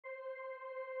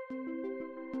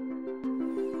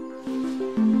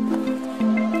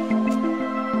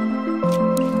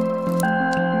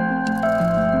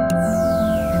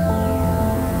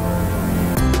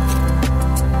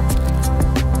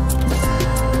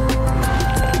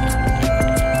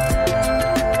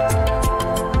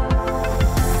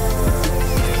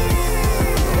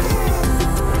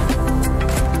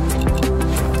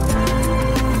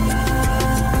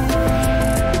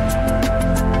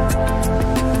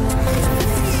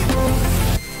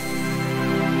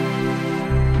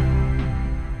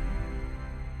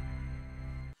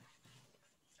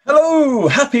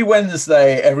Happy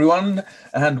Wednesday, everyone,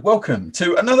 and welcome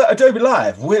to another Adobe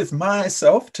Live with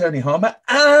myself, Tony Harmer,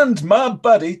 and my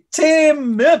buddy,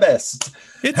 Tim Möbest.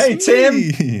 Hey,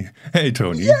 Tim. Hey,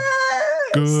 Tony. Yeah,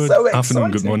 Good so afternoon,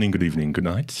 exciting. good morning, good evening, good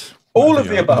night. All of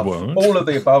the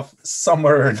above,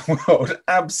 somewhere in the world,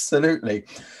 absolutely.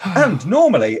 And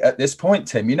normally at this point,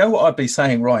 Tim, you know what I'd be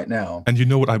saying right now? And you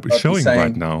know what I'd be showing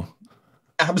right now?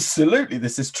 Absolutely,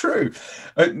 this is true.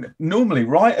 Normally,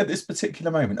 right at this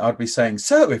particular moment, I'd be saying,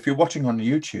 so if you're watching on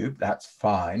YouTube, that's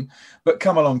fine, but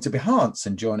come along to Behance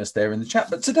and join us there in the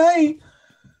chat. But today,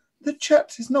 the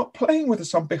chat is not playing with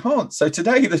us on Behance. So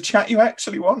today, the chat you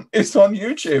actually want is on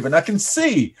YouTube. And I can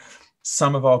see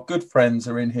some of our good friends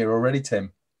are in here already,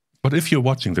 Tim. But if you're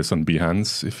watching this on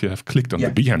Behance, if you have clicked on the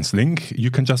Behance link,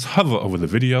 you can just hover over the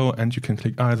video and you can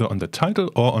click either on the title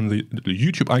or on the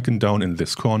YouTube icon down in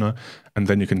this corner, and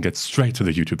then you can get straight to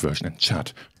the YouTube version and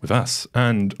chat with us.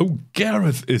 And oh,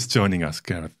 Gareth is joining us.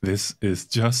 Gareth, this is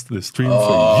just the stream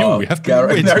for you. We have been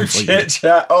waiting for you. Chit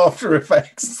chat, After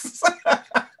Effects.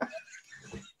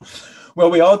 Well,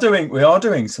 we are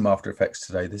doing some After Effects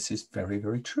today. This is very,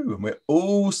 very true.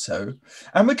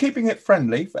 And we're keeping it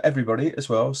friendly for everybody as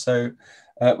well. So,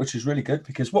 which is really good,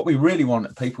 because what we really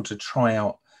want people to try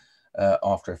out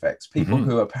After Effects, people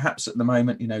who are perhaps at the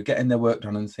moment, getting their work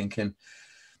done and thinking,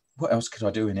 what else could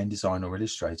I do in InDesign or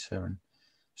Illustrator? And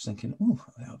just thinking, oh,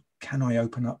 can I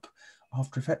open up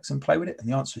After Effects and play with it? And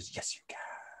the answer is yes, you can.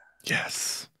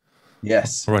 Yes.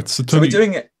 Yes. All right. So we're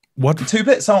doing it in 2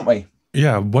 bits, aren't we?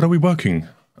 Yeah, what are we working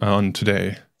on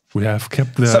today? We have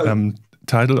kept the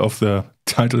title of the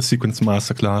title sequence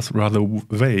masterclass rather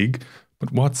vague, but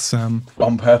what's on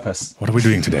purpose? What are we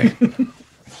doing today?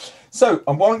 So,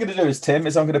 what I'm going to do is, Tim,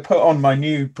 I'm going to put on my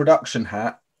new production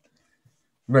hat,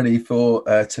 ready for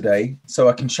today, so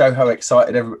I can show how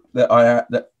excited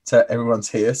that everyone's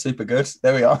here. Super good.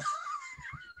 There we are.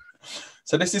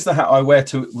 So this is the hat I wear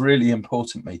to really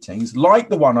important meetings, like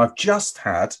the one I've just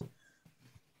had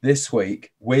this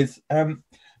week with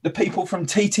the people from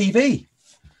TTV,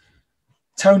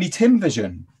 Tony Tim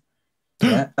Vision.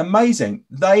 Yeah, amazing.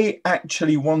 They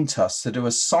actually want us to do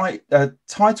a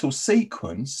title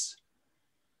sequence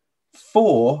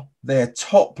for their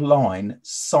top line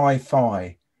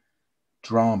sci-fi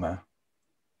drama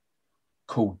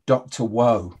called Dr.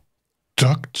 Woe.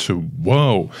 Dr.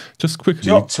 Woe. Just quickly.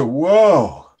 Dr.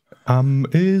 Woe.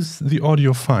 Is the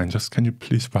audio fine? Just can you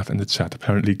please write in the chat?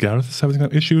 Apparently Gareth is having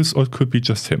some issues, or it could be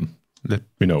just him. Let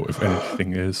me know if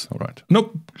anything is all right.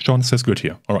 Nope, Sean says good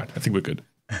here. All right, I think we're good.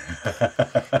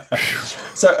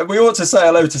 So we ought to say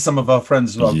hello to some of our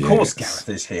friends as well. Yes. Of course, Gareth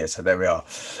is here, so there we are,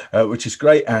 which is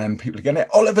great. And people are getting it.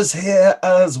 Oliver's here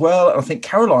as well. And I think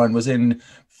Caroline was in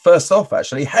first off,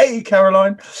 actually. Hey,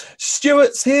 Caroline.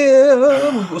 Stuart's here.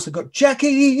 We've also got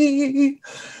Jackie.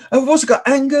 And we've also got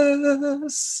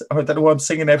Angus. I don't know why I'm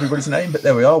singing everybody's name, but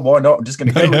there we are. Why not? I'm just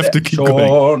going to go with it.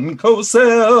 Sean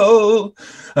Cosell.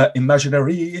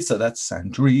 Imaginary. So that's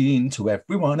Sandrine to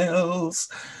everyone else.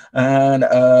 And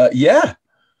yeah,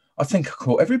 I think I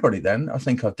caught everybody then. I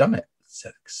think I've done it.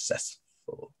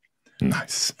 Successful.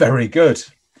 Nice. Very good.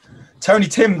 Tony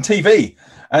Tim TV.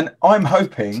 And I'm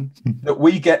hoping that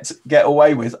we get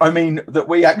away with, that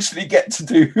we actually get to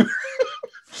do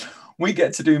we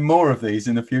get to do more of these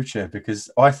in the future,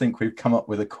 because I think we've come up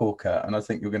with a corker, and I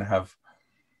think you're going to have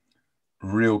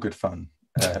real good fun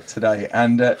today.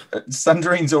 And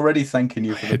Sandrine's already thanking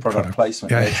you for the product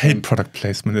placement. Yeah, I hate product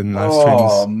placement in live streams.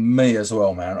 Oh, me as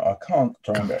well, man. I can't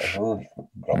find it.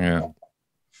 Yeah.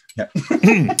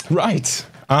 Right.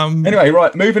 Anyway,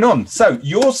 right, moving on. So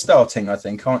you're starting, I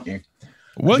think, aren't you?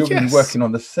 Well, you're going to be working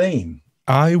on the theme.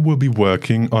 I will be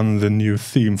working on the new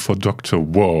theme for Dr.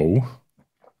 Woe.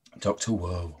 Dr.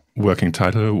 Woe. Working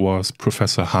title was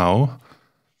Professor How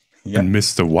and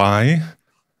Mr. Y.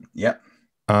 Yep.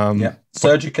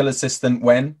 Surgical assistant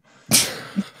when?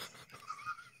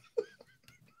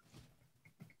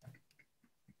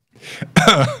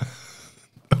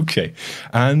 Okay.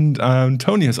 And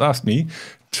Tony has asked me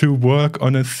to work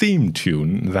on a theme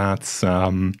tune that's,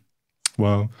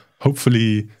 well,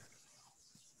 hopefully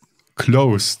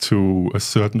close to a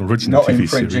certain original TV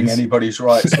series. Not infringing anybody's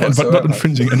rights but not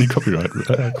infringing any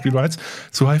copyrights.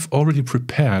 So I've already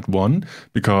prepared one,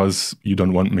 because you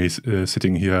don't want me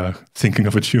sitting here thinking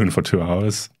of a tune for 2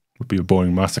 hours. It would be a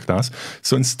boring masterclass.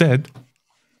 So instead,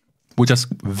 we'll just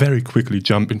very quickly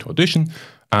jump into Audition,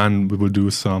 and we will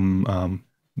do some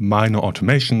minor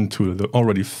automation to the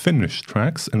already finished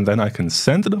tracks, and then I can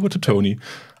send it over to Tony,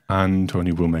 and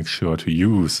Tony will make sure to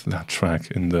use that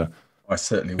track in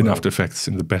After Effects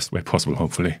in the best way possible,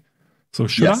 hopefully. So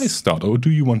should I start, or do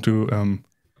you want to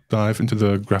dive into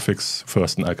the graphics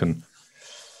first, and I can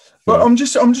But I'm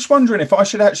just wondering if I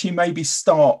should actually maybe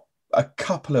start a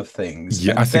couple of things,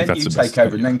 Yeah, and I think then that's you the take best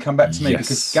over, idea. and then come back to me,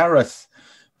 because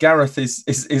Gareth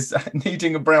is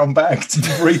needing a brown bag to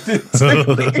breathe into.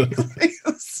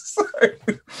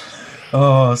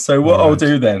 So what I'll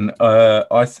do then,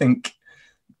 I think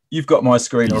you've got my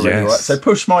screen already, right? So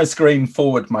push my screen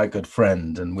forward, my good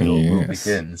friend, and we'll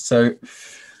begin. So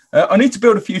I need to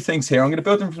build a few things here. I'm going to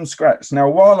build them from scratch. Now,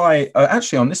 while I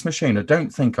actually on this machine, I don't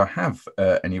think I have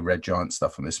any Red Giant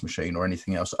stuff on this machine or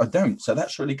anything else. I don't. So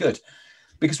that's really good,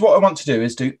 because what I want to do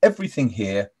is do everything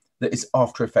here that is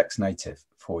After Effects native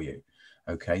for you.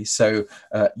 Okay, so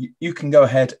you can go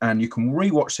ahead and you can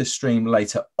rewatch this stream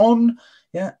later on.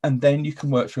 Yeah, and then you can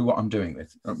work through what I'm doing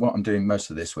most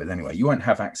of this with anyway. You won't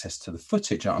have access to the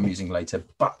footage that I'm using later,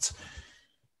 but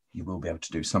you will be able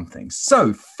to do something.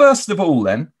 So first of all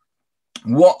then,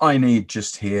 what I need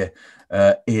just here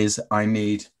is I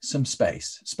need some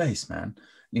space. Space, man.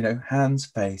 You know, hands,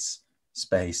 face,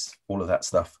 space, all of that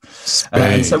stuff.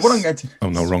 And so what I'm going to... Oh,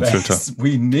 no, wrong filter.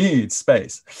 We need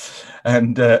space.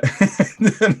 And now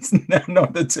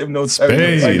neither Tim nor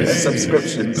Tony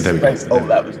subscriptions. Space. Oh,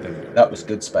 that was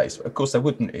good space. Of course, there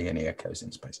wouldn't be any echoes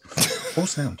in space. Or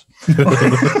sound.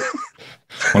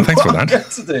 Well, thanks for that. I'm going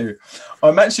to do,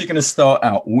 I'm actually going to start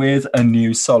out with a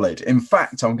new solid. In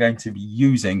fact, I'm going to be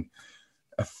using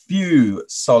a few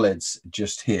solids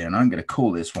just here, and I'm going to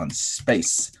call this one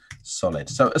Space Solid.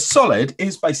 So a solid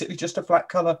is basically just a flat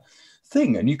color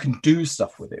thing, and you can do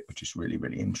stuff with it, which is really,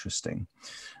 really interesting.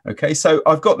 Okay, so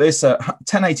I've got this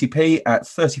 1080p at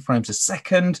 30 frames a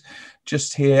second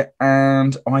just here,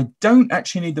 and I don't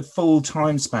actually need the full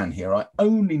time span here. I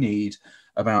only need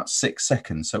about 6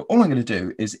 seconds. So all I'm going to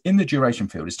do is in the duration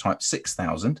field is type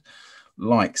 6,000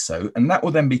 like so, and that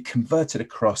will then be converted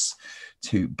across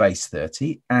to base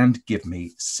 30 and give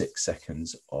me 6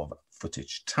 seconds of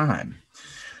footage time.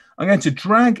 I'm going to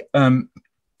drag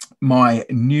my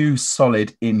new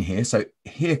solid in here. So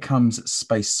here comes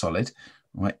Space Solid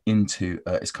right into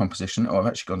its composition. Oh, I've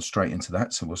actually gone straight into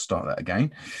that, so we'll start that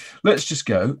again. Let's just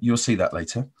go, you'll see that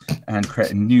later, and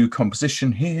create a new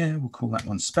composition here. We'll call that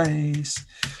one Space,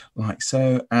 like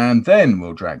so, and then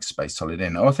we'll drag Space Solid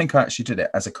in. Oh, I think I actually did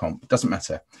it as a comp, doesn't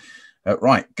matter.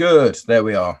 Right, good, there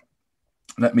we are.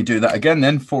 Let me do that again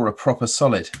then for a proper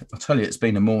solid. I'll tell you, it's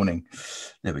been a morning.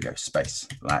 There we go, space,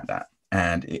 like that.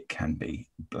 And it can be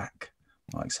black,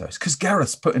 like so. It's because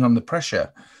Gareth's putting on the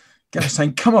pressure. Gareth's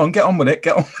saying, come on, get on with it,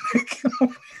 get on with it. Get on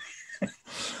with it.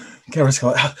 Gareth's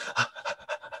like,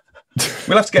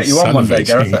 we'll have to get you on one day,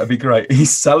 Gareth. That'd be great.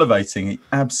 He's salivating. He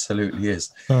absolutely is.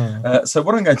 So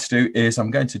what I'm going to do is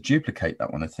I'm going to duplicate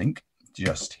that one, I think,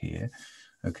 just here.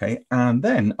 Okay, and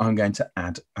then I'm going to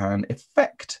add an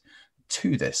effect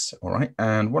to this. All right,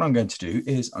 and what I'm going to do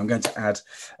is I'm going to add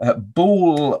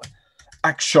ball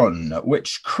action,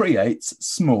 which creates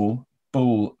small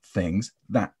ball things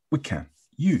that we can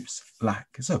use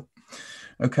like so.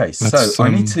 Okay, so I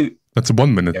need to... That's a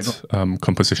 1 minute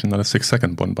composition, not a 6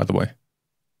 second one, by the way.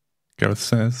 Gareth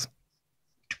says.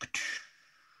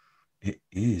 It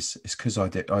is. It's because I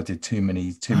did too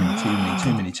many.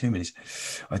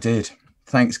 I did.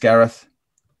 Thanks, Gareth.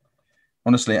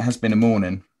 Honestly, it has been a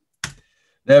morning.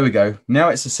 There we go. Now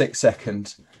it's a 6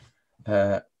 second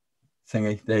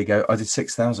thingy. There you go. I did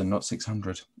 6,000, not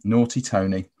 600. Naughty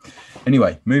Tony.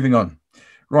 Anyway, moving on.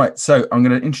 Right, so I'm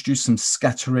going to introduce some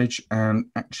scatterage, and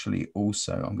actually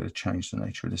also I'm going to change the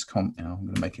nature of this comp now. I'm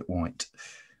going to make it white.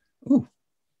 Ooh,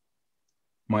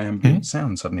 my ambient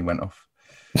sound suddenly went off.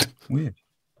 Weird.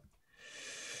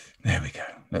 There we go.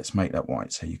 Let's make that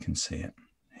white so you can see it.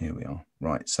 Here we are.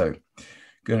 Right, so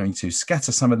going to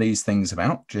scatter some of these things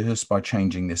about just by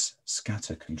changing this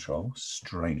scatter control,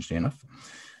 strangely enough.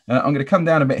 I'm going to come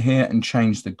down a bit here and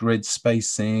change the grid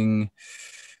spacing,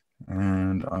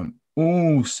 and I'm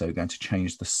also going to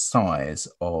change the size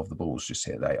of the balls just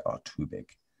here. They are too big.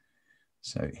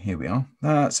 So here we are.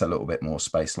 That's a little bit more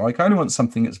space-like. I only want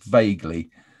something that's vaguely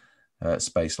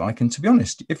space-like. And to be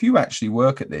honest, if you actually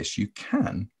work at this, you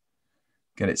can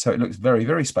get it so it looks very,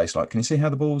 very space-like. Can you see how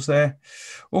the ball's there?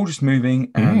 All just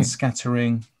moving and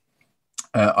scattering.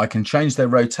 I can change their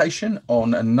rotation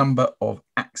on a number of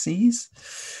axes.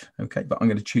 Okay, but I'm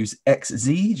going to choose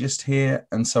XZ just here,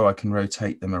 and so I can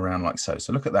rotate them around like so.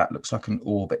 So look at that, looks like an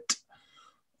orbit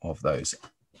of those.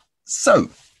 So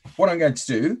what I'm going to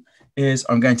do is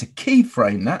I'm going to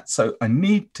keyframe that. So I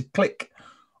need to click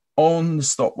on the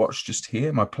stopwatch just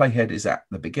here. My playhead is at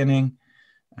the beginning,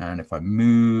 and if I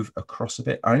move across a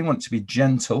bit, I only want it to be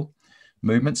gentle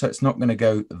movement, so it's not going to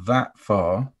go that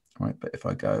far, right? But if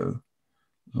I go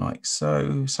like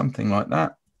so, something like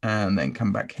that, and then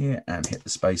come back here and hit the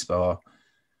space bar,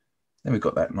 Then we've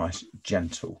got that nice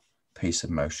gentle piece of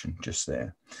motion just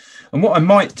there. And what I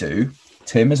might do,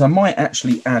 Tim, is I might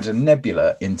actually add a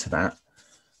nebula into that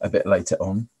a bit later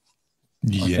on.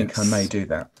 Yes. I think I may do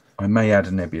that. I may add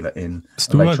a nebula in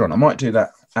later on. I might do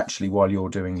that actually while you're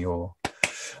doing your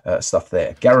stuff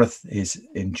there. Gareth is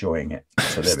enjoying it.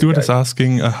 So Stuart is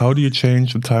asking, how do you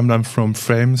change the timeline from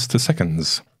frames to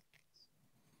seconds?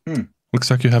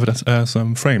 Looks like you have it as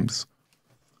frames.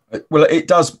 Well, it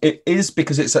does. It is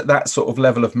because it's at that sort of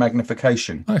level of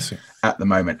magnification. I see. At the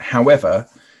moment. However,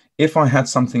 if I had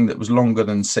something that was longer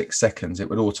than 6 seconds, it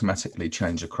would automatically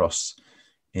change across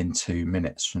into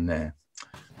minutes from there.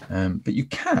 But you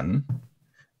can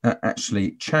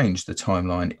actually change the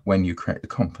timeline when you create the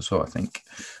comp as well, I think.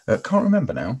 Can't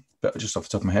remember now, but just off the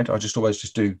top of my head, I just always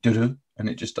just do do-do and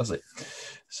it just does it.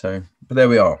 So, but there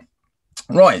we are.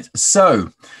 Right, so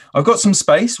I've got some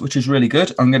space, which is really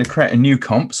good. I'm going to create a new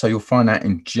comp, so you'll find out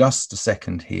in just a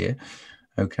second here.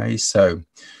 Okay, so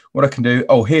what I can do,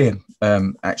 here,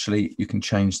 actually, you can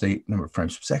change the number of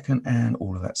frames per second and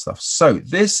all of that stuff. So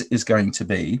this is going to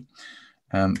be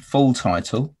full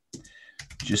title,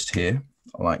 just here,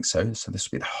 like so. So this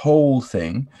will be the whole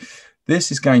thing.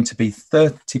 This is going to be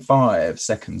 35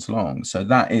 seconds long. So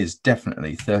that is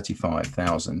definitely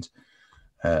 35,000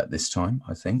 this time,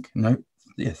 I think. No,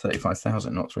 yeah,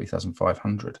 35,000, not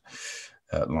 3,500,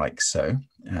 like so.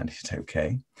 And hit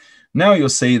OK. Now you'll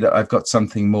see that I've got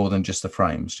something more than just the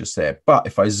frames just there. But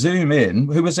if I zoom in,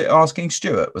 who was it asking?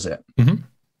 Stuart, was it? Mm-hmm.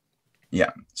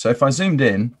 Yeah. So if I zoomed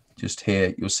in just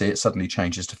here, you'll see it suddenly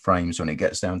changes to frames when it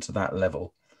gets down to that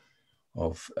level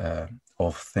of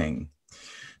thing.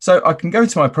 So I can go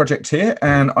to my project here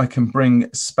and I can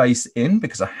bring space in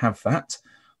because I have that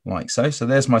like so. So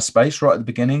there's my space right at the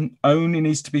beginning. Only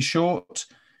needs to be short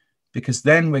because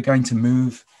then we're going to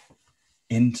move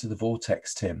into the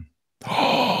vortex, Tim.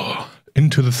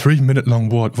 Into the 3-minute long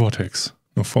vortex.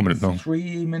 No, 4-minute long.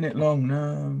 3-minute long.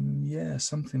 No, yeah,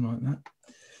 something like that.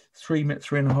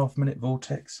 3.5 minute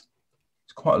vortex.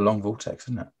 It's quite a long vortex,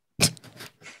 isn't it?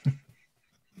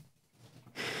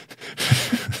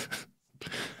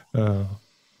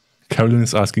 Carolyn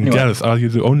is asking, anyway. Gareth, are you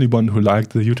the only one who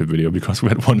liked the YouTube video? Because we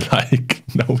had 1 like.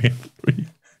 Now we have 3.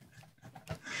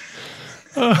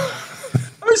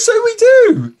 Oh, so we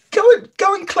do.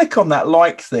 Go and click on that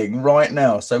like thing right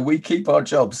now so we keep our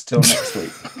jobs till next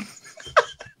week.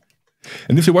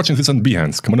 And if you're watching this on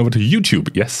Behance, come on over to YouTube.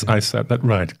 Yes, I said that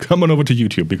right. Come on over to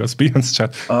YouTube because Behance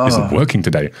chat isn't working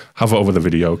today. Hover over the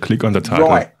video, click on the title.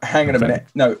 Right, hang on a minute.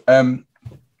 No,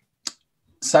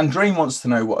 Sandrine wants to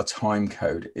know what a time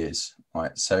code is.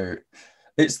 Right, so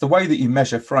it's the way that you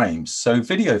measure frames. So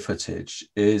video footage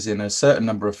is in a certain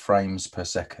number of frames per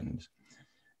second.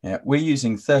 Yeah, we're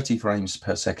using 30 frames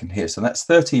per second here. So that's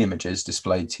 30 images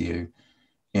displayed to you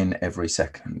in every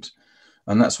second.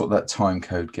 And that's what that time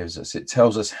code gives us. It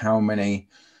tells us how many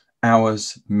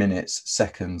hours, minutes,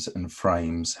 seconds, and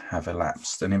frames have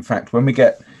elapsed. And in fact, when we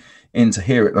get into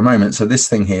here at the moment, so this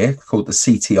thing here called the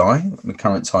CTI, the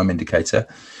current time indicator,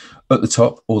 at the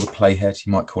top, or the playhead,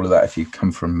 you might call it that if you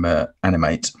come from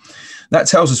Animate. That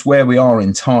tells us where we are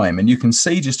in time. And you can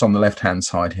see just on the left-hand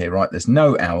side here, right, there's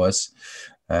no hours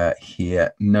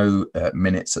here, no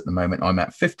minutes at the moment. I'm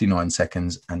at 59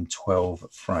 seconds and 12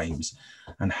 frames.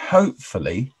 And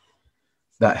hopefully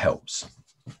that helps.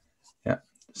 Yeah,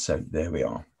 so there we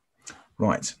are.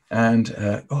 Right, and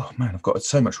oh man, I've got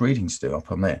so much reading to do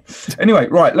up on there. Anyway,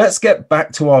 right, let's get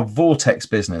back to our vortex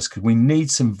business because we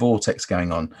need some vortex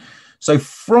going on. So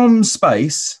from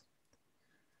space,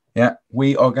 yeah,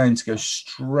 we are going to go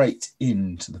straight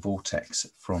into the vortex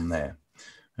from there.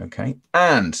 Okay,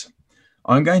 and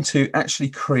I'm going to actually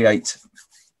create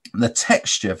the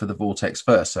texture for the vortex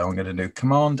first. So I'm going to do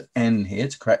Command N here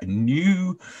to create a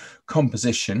new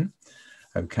composition.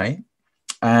 Okay.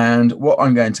 And what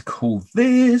I'm going to call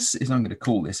this is I'm going to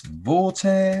call this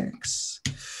vortex,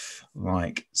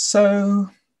 like so.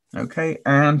 Okay,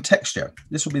 and texture.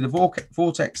 This will be the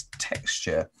vortex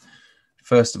texture,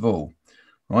 first of all.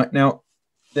 Right, now,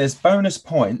 there's bonus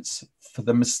points for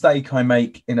the mistake I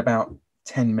make in about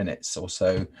 10 minutes or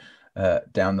so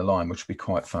down the line, which will be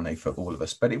quite funny for all of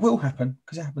us. But it will happen,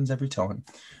 because it happens every time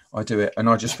I do it. And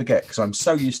I just forget, because I'm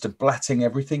so used to blatting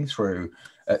everything through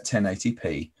at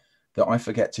 1080p. That I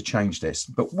forget to change this.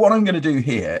 But what I'm going to do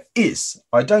here is,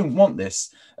 I don't want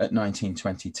this at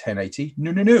 1920, 1080.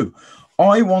 No, no, no.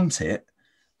 I want it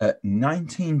at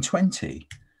 1920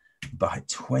 by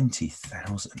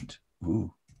 20,000.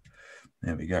 Ooh,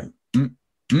 there we go.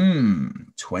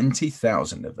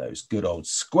 20,000 of those good old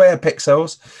square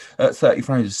pixels at 30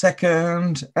 frames a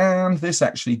second. And this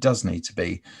actually does need to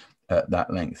be at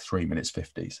that length, 3 minutes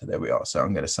 50. So there we are. So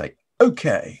I'm going to say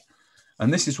Okay.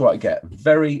 And this is what I get.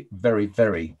 Very, very,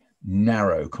 very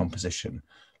narrow composition,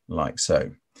 like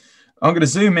so. I'm going to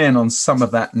zoom in on some of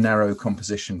that narrow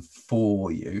composition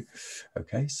for you,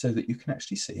 okay, so that you can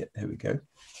actually see it. There we go.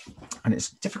 And it's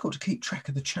difficult to keep track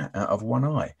of the chat out of one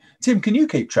eye. Tim, can you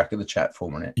keep track of the chat for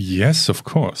a minute? Yes, of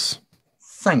course.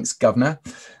 Thanks, Governor.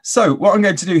 So what I'm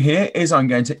going to do here is I'm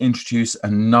going to introduce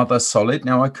another solid.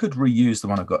 Now, I could reuse the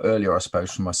one I got earlier, I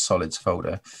suppose, from my solids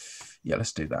folder. Yeah,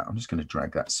 let's do that. I'm just going to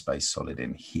drag that space solid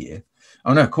in here.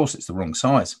 Oh, no, of course, it's the wrong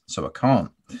size, so I can't.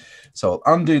 So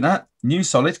I'll undo that, new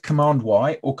solid, Command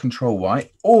Y or Control Y,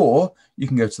 or you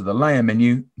can go to the layer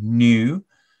menu, new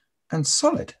and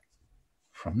solid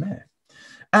from there.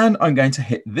 And I'm going to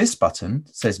hit this button,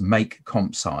 it says make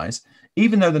comp size.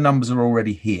 Even though the numbers are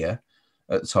already here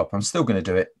at the top, I'm still going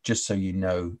to do it just so you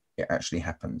know it actually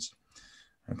happens.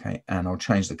 Okay, and I'll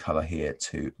change the color here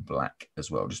to black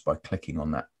as well, just by clicking on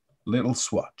that little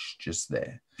swatch just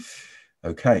there.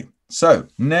 Okay, so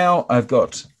now I've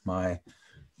got my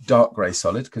dark gray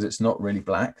solid because it's not really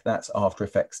black. That's After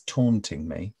Effects taunting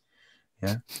me.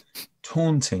 Yeah,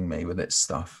 taunting me with its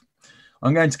stuff.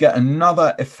 I'm going to get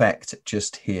another effect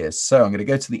just here. So I'm going to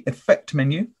go to the effect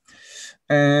menu.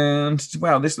 And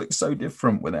wow, this looks so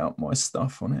different without my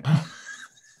stuff on it.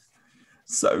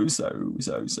 So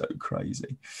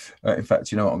crazy. In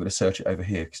fact, you know what? I'm going to search it over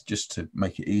here just to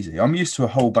make it easy. I'm used to a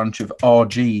whole bunch of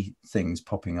RG things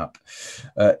popping up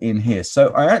in here. So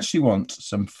I actually want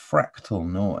some fractal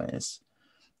noise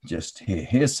just here.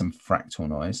 Here's some fractal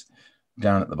noise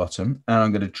down at the bottom. And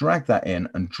I'm going to drag that in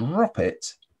and drop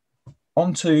it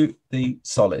onto the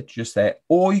solid just there.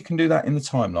 Or you can do that in the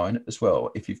timeline as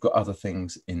well if you've got other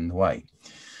things in the way.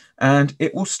 And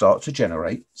it will start to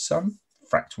generate some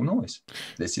fractal noise.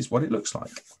 This is what it looks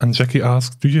like. And Jackie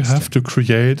asked, do you have to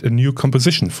create a new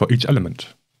composition for each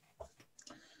element?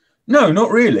 No,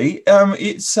 not really.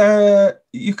 It's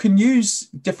you can use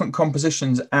different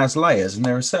compositions as layers, and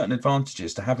there are certain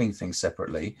advantages to having things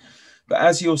separately. But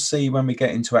as you'll see when we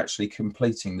get into actually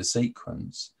completing the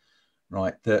sequence,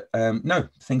 right, that no,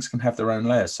 things can have their own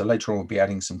layers. So later on we'll be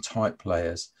adding some type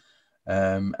layers.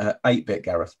 8-bit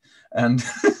Gareth, and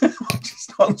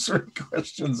just answering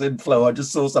questions in flow. I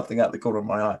just saw something out the corner of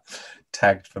my eye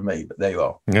tagged for me, but there you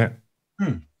are. Yeah.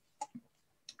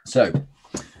 So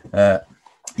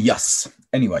yes,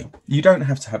 anyway, you don't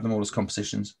have to have them all as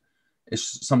compositions.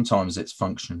 Sometimes it's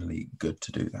functionally good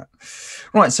to do that.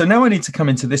 Right, so now I need to come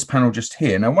into this panel just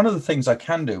here. Now, one of the things I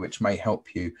can do which may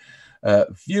help you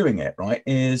viewing it, right,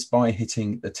 is by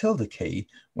hitting the tilde key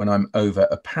when I'm over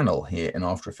a panel here in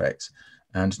After Effects.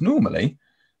 And normally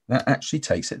that actually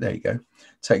takes it, there you go,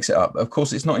 takes it up. Of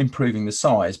course, it's not improving the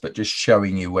size, but just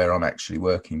showing you where I'm actually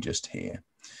working just here.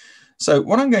 So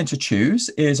what I'm going to choose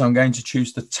is I'm going to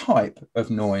choose the type of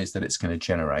noise that it's going to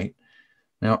generate.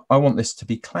 Now, I want this to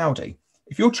be cloudy.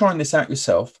 If you're trying this out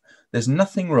yourself, there's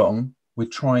nothing wrong with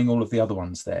trying all of the other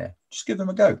ones there. Just give them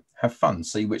a go. Have fun.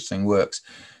 See which thing works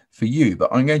for you, but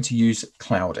I'm going to use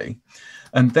cloudy.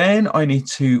 And then I need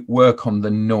to work on the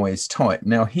noise type.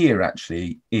 Now here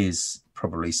actually is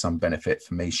probably some benefit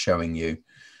for me showing you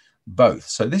both.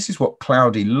 So this is what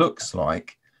cloudy looks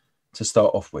like to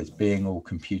start off with, being all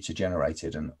computer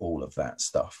generated and all of that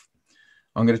stuff.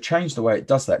 I'm going to change the way it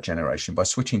does that generation by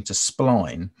switching to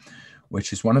spline,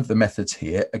 which is one of the methods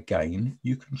here. Again,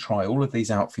 you can try all of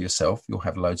these out for yourself. You'll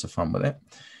have loads of fun with it.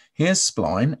 Here's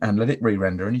spline, and let it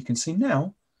re-render, and you can see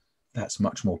now that's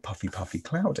much more puffy,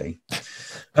 cloudy.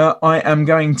 I am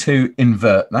going to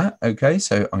invert that. Okay,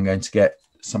 so I'm going to get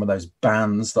some of those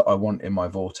bands that I want in my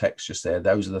vortex just there.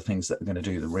 Those are the things that are going to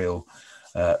do the real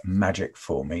magic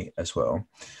for me as well.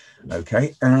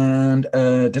 Okay, and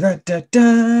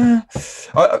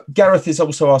Gareth is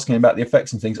also asking about the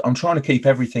effects and things. I'm trying to keep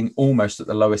everything almost at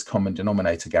the lowest common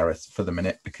denominator, Gareth, for the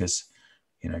minute, because,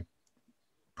 you know,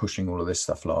 pushing all of this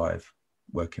stuff live,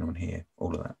 working on here,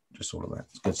 all of that, just all of that.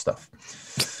 It's good stuff.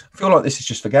 I feel like this is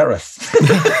just for Gareth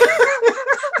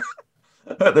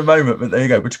at the moment, but there you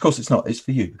go. Which, of course, it's not. It's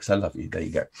for you because I love you. There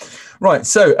you go. Right.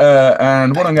 So,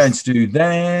 and what I'm going to do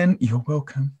then, you're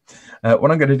welcome.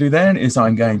 What I'm going to do then is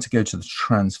I'm going to go to the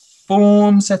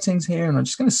transform settings here, and I'm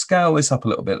just going to scale this up a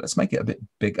little bit. Let's make it a bit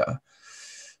bigger.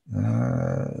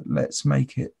 Let's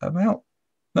make it about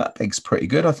that big's pretty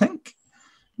good, I think.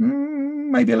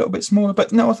 Maybe a little bit smaller,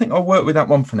 but no, I think I'll work with that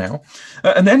one for now.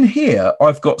 And then here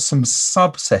I've got some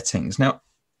sub settings. Now,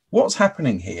 what's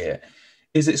happening here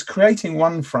is it's creating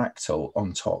one fractal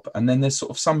on top, and then there's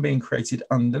sort of some being created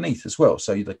underneath as well.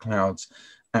 So the clouds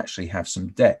actually have some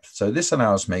depth. So this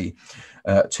allows me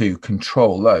to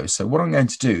control those. So what I'm going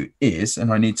to do is,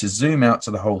 and I need to zoom out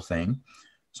to the whole thing,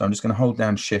 So I'm just going to hold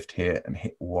down Shift here and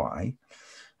hit Y.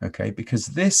 Okay, because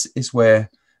this is where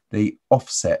the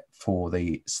offset for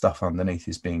the stuff underneath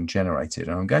is being generated.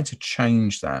 And I'm going to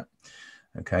change that.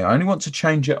 Okay, I only want to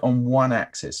change it on one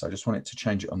axis. I just want it to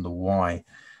change it on the Y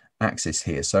axis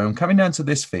here. So I'm coming down to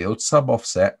this field, sub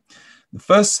offset. The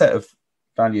first set of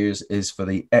values is for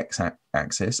the X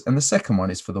axis and the second one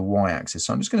is for the Y axis.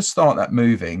 So I'm just going to start that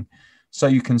moving so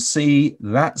you can see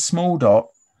that small dot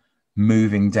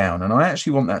moving down. And I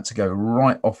actually want that to go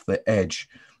right off the edge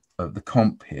of the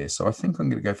comp here. So I think I'm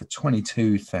going to go for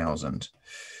 22,000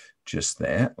 just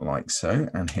there, like so,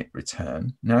 and hit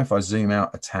return. Now, if I zoom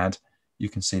out a tad, you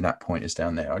can see that point is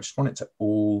down there. I just want it to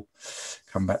all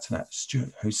come back to that.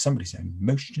 Stuart, who's somebody's own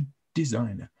motion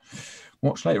designer.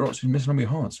 Watch later, Oxford missing on your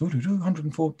hearts.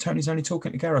 104. Tony's only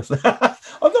talking to Gareth.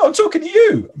 I'm talking to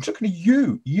you. I'm talking to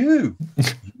you. You.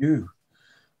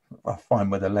 I'll find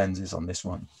where the lens is on this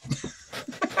one.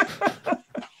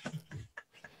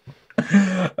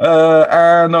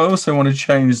 And I also want to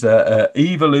change the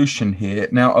evolution here.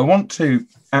 Now, I want to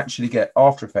actually get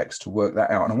After Effects to work that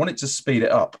out, and I want it to speed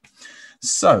it up.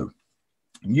 So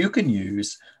you can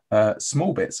use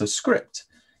small bits of script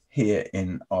here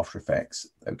in After Effects,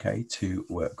 okay, to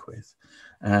work with.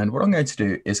 And what I'm going to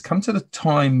do is come to the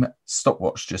time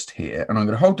stopwatch just here, and I'm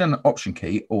going to hold down the Option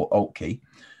key or Alt key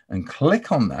and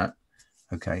click on that,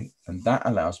 okay, and that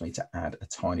allows me to add a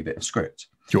tiny bit of script.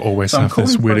 You always have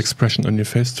this weird expression on your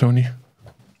face, Tony.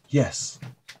 Yes,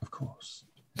 of course,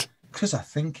 because I'm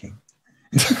thinking.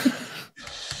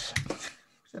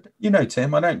 You know,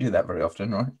 Tim, I don't do that very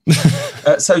often,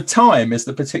 right? So time is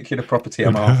the particular property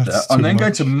I'm after. I'm then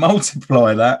going to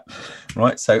multiply that,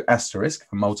 right? So asterisk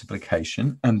for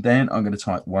multiplication, and then I'm going to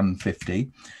type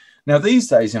 150. Now, these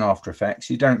days in After Effects,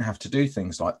 you don't have to do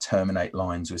things like terminate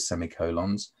lines with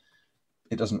semicolons.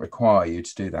 It doesn't require you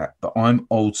to do that, but I'm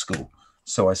old school,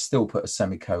 so I still put a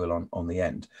semicolon on the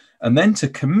end. And then to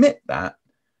commit that,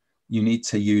 you need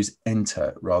to use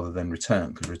enter rather than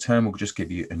return, because return will just give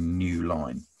you a new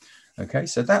line. Okay,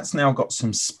 so that's now got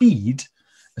some speed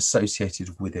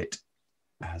associated with it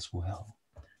as well.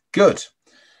 Good.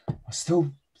 I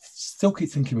still keep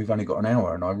thinking we've only got an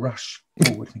hour, and I rush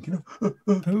forward thinking,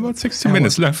 about 60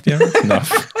 minutes left. Yeah, that's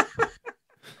enough.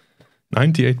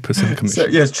 98% commission. So,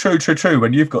 yes, true.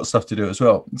 When you've got stuff to do as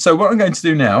well. So what I'm going to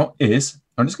do now is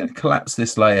I'm just going to collapse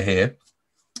this layer here,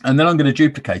 and then I'm going to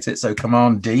duplicate it. So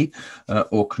Command D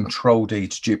or Control D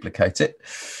to duplicate it.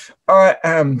 I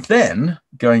am then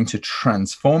going to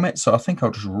transform it. So I think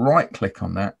I'll just right click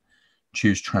on that,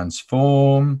 choose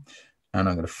transform, and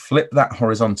I'm going to flip that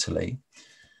horizontally.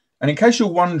 And in case you're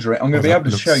wondering, I'm going to be able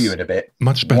to show you in a bit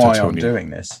much better, why Tony. I'm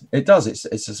doing this. It does.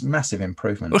 It's a massive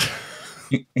improvement.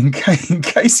 In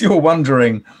case you're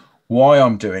wondering why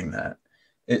I'm doing that,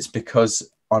 it's because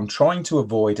I'm trying to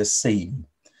avoid a seam.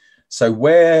 So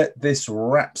where this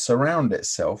wraps around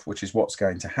itself, which is what's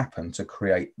going to happen to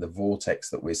create the vortex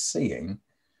that we're seeing,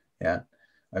 yeah,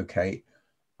 okay,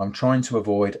 I'm trying to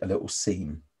avoid a little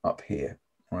seam up here,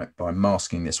 right, by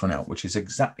masking this one out, which is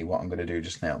exactly what I'm going to do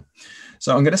just now.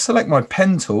 So I'm going to select my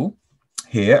pen tool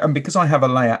here, and because I have a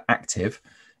layer active,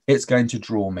 it's going to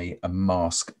draw me a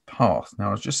mask path. Now,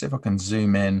 I'll just see if I can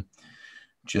zoom in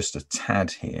just a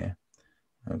tad here.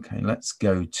 Okay, let's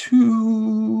go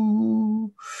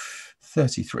to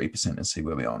 33% and see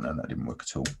where we are. No, that didn't work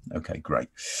at all. Okay, great.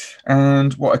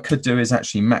 And what I could do is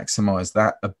actually maximize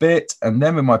that a bit. And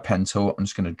then with my pen tool, I'm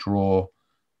just going to draw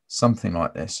something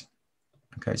like this.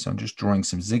 Okay, so I'm just drawing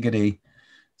some ziggity,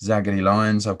 zaggity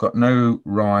lines. I've got no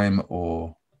rhyme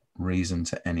or reason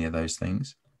to any of those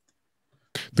things.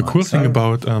 The cool thing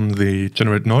about the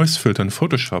generate noise filter in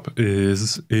Photoshop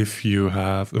is if you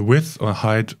have a width or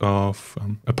height of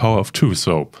a power of 2,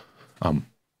 so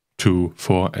 2,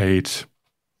 4, 8,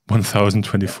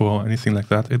 1024, anything like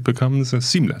that, it becomes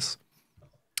seamless.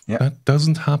 Yeah, that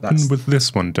doesn't happen with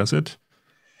this one, does it?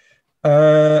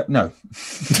 No.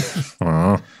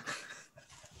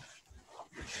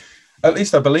 At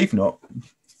least I believe not.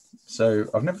 So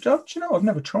I've never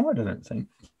tried, I don't think.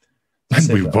 And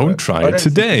we won't try it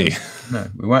today. No,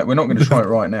 we're not going to try it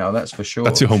right now, that's for sure.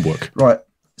 That's your homework. Right,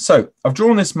 so I've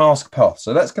drawn this mask path,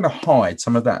 so that's going to hide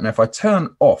some of that. Now, if I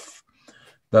turn off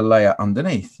the layer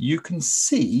underneath, you can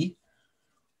see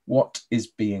what is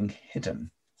being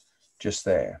hidden just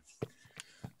there.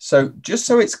 So just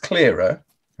so it's clearer,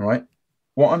 right,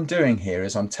 what I'm doing here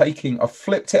is I've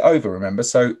flipped it over, remember?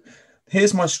 So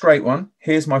here's my straight one,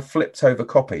 here's my flipped over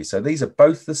copy. So these are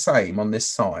both the same on this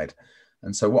side.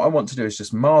 And so what I want to do is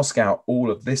just mask out all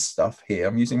of this stuff here.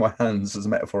 I'm using my hands as a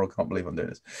metaphor. I can't believe I'm doing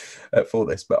this for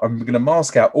this, but I'm going to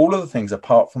mask out all of the things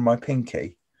apart from my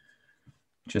pinky.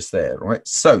 just there, right?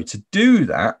 So to do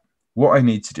that, what I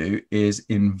need to do is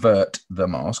invert the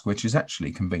mask, which is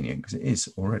actually convenient because it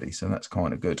is already. So that's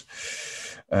kind of good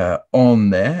on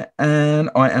there. And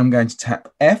I am going to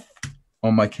tap F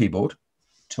on my keyboard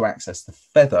to access the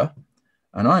feather.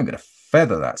 And I'm going to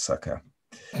feather that sucker.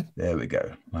 There we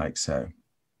go, like so.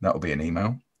 That'll be an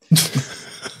email.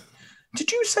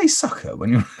 Did you say sucker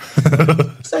when you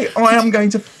say, I am going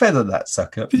to feather that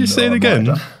sucker? Did you say it again?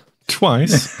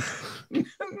 Twice? No,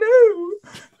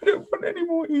 I don't want any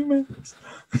more emails.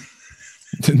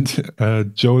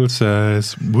 Joel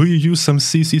says, will you use some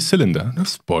CC cylinder? No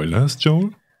spoilers,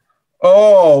 Joel.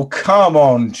 Oh, come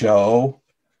on, Joel.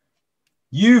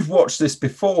 You've watched this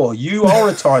before. You are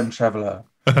a time traveler.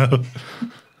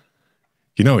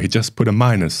 You know, he just put a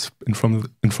minus in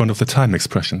front of the time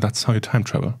expression. That's how you time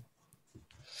travel.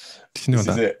 Did you know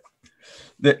this that?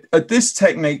 Is it. This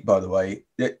technique, by the way,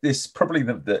 this probably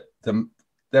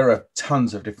there are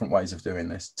tons of different ways of doing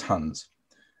this, tons,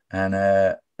 and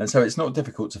so it's not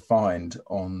difficult to find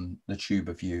on the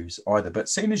Tuber views either. But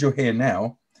seeing as you're here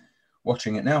now,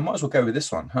 watching it now, might as well go with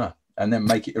this one, huh? And then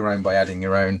make it your own by adding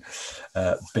your own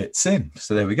bits in.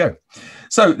 So there we go.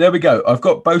 So there we go. I've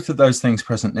got both of those things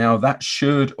present now. That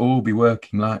should all be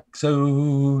working like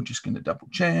so. Just going to double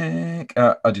check.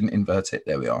 I didn't invert it.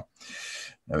 There we are.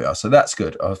 There we are. So that's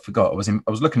good. I forgot. I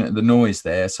was looking at the noise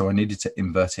there, so I needed to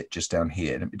invert it just down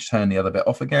here. Let me turn the other bit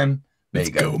off again. There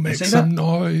you go. Let's go make some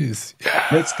noise. Yeah.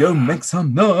 Let's go make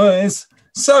some noise.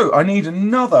 So I need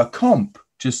another comp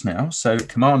just now. So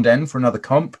Command N for another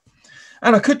comp.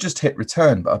 And I could just hit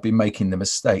return, but I've been making the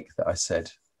mistake that I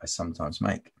said I sometimes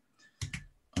make.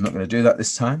 I'm not going to do that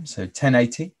this time. So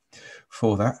 1080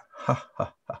 for that. Ha,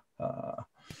 ha, ha, ha.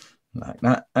 Like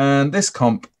that. And this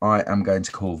comp I am going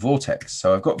to call Vortex.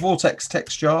 So I've got Vortex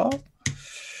texture.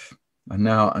 And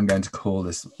now I'm going to call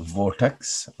this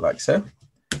Vortex like so.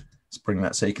 Let's bring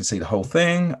that so you can see the whole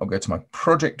thing. I'll go to my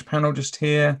project panel just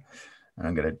here. And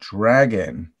I'm going to drag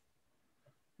in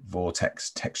Vortex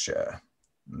texture.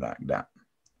 Like that.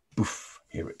 Boof,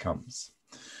 here it comes.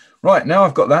 Right, now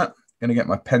I've got that. I'm going to get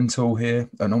my pen tool here.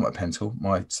 Oh, not my pen tool,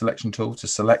 my selection tool to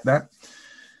select that.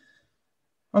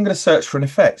 I'm going to search for an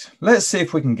effect. Let's see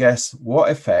if we can guess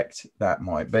what effect that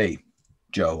might be.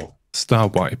 Joel. Star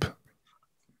wipe.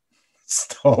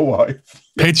 Star wipe.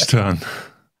 Page turn.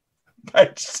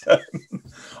 Page turn.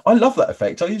 I love that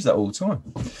effect. I use that all the time.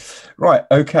 Right,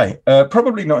 okay.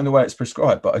 Probably not in the way it's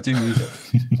prescribed, but I do use it.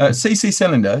 CC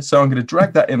cylinder. So I'm going to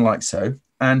drag that in like so.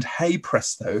 And hey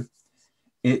presto,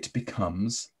 it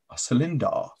becomes a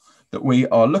cylinder that we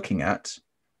are looking at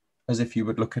as if you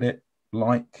would look at it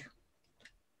like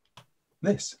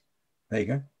this. There you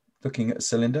go. Looking at a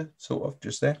cylinder, sort of,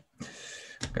 just there.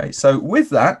 Okay, so with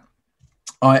that,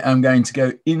 I am going to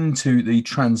go into the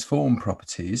transform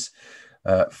properties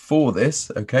for this.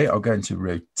 Okay, I'll go into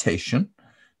rotation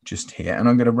just here, and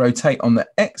I'm going to rotate on the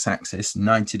x-axis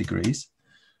 90 degrees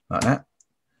like that.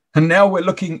 And now we're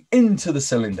looking into the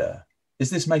cylinder. Is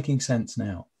this making sense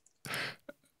now?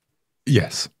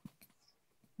 Yes.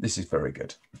 This is very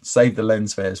good. Save the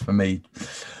lens flares for me.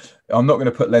 I'm not going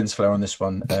to put lens flare on this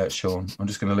one, Sean. I'm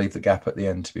just going to leave the gap at the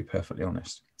end, to be perfectly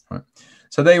honest. All right.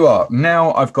 So there you are.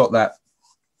 Now I've got that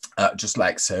just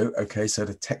like so. Okay, so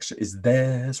the texture is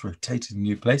there. It's rotated in a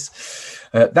new place.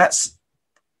 That's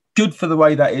good for the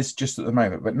way that is just at the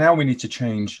moment. But now we need to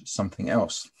change something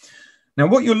else. Now,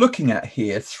 what you're looking at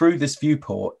here through this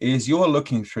viewport is you're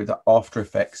looking through the After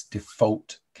Effects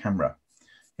default camera.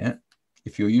 Yeah.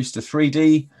 If you're used to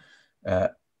 3D,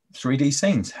 3D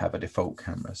scenes have a default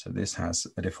camera. So this has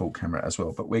a default camera as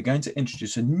well. But we're going to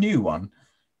introduce a new one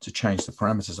to change the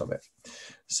parameters of it.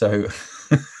 So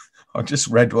I just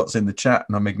read what's in the chat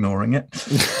and I'm ignoring it.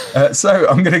 So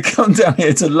I'm going to come down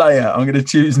here to layer. I'm going to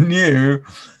choose new,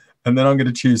 and then I'm going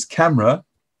to choose camera.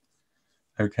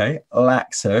 Okay,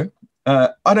 like so.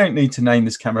 I don't need to name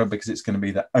this camera because it's going to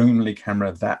be the only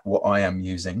camera that what I am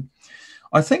using.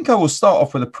 I think I will start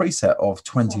off with a preset of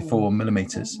 24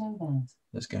 millimeters.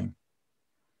 Let's go.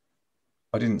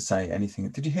 I didn't say anything.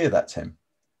 Did you hear that, Tim?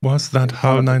 Was that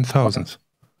HAL 9000?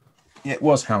 Yeah, it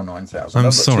was HAL 9000.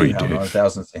 I'm sorry, HAL Dave.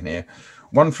 9000s in here.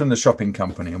 One from the shopping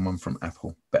company and one from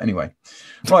Apple. But anyway,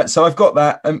 right, so I've got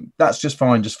that. And that's just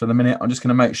fine just for the minute. I'm just going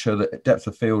to make sure that depth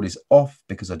of field is off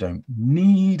because I don't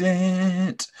need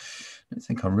it. I don't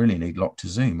think I really need lock to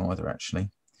zoom either, actually.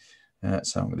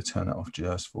 So I'm going to turn that off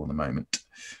just for the moment.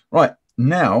 Right,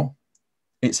 now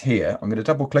it's here. I'm going to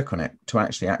double click on it to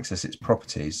actually access its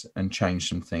properties and change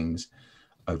some things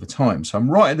over time. So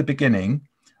I'm right at the beginning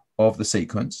of the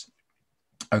sequence.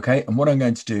 Okay, and what I'm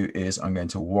going to do is I'm going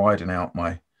to widen out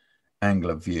my angle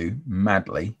of view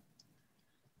madly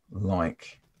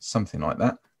like something like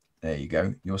that. There you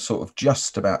go. You're sort of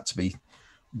just about to be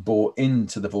brought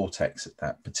into the vortex at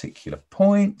that particular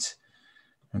point.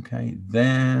 Okay,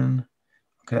 then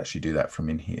I could actually do that from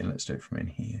in here. Let's do it from in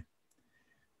here.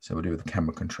 So we'll do the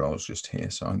camera controls just here.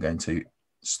 So I'm going to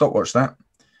stopwatch that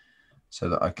so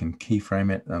that I can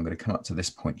keyframe it. I'm going to come up to this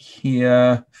point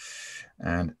here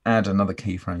and add another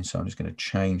keyframe. So I'm just going to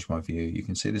change my view. You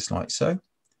can see this like so.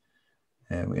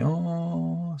 There we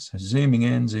are. So zooming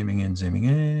in, zooming in, zooming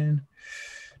in.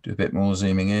 Do a bit more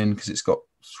zooming in because it's got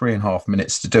 3.5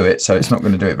 minutes to do it. So it's not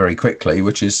going to do it very quickly,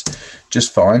 which is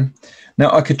just fine.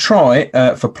 Now I could try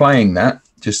for playing that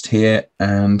just here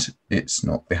and it's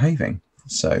not behaving.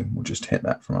 So we'll just hit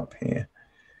that from up here.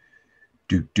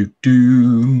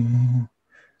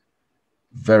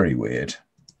 Very weird.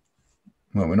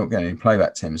 Well, we're not getting any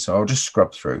playback, Tim, so I'll just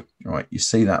scrub through. All right, you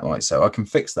see that like so. I can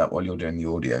fix that while you're doing the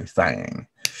audio thing.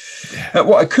 Yeah.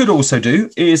 What I could also do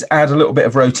is add a little bit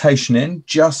of rotation in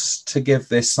just to give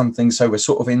this something so we're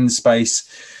sort of in space.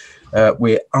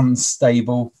 We're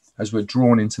unstable as we're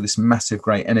drawn into this massive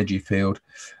great energy field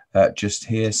just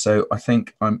here. So I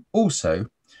think I'm also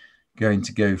going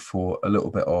to go for a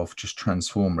little bit of just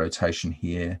transform rotation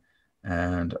here.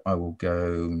 And I will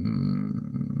go,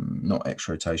 not X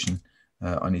rotation.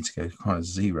 I need to go kind of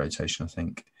Z rotation, I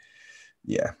think.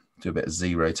 Yeah, do a bit of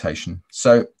Z rotation.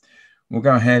 So we'll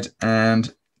go ahead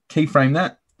and keyframe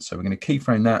that. So we're going to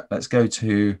keyframe that. Let's go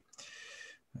to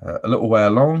a little way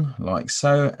along like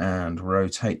so and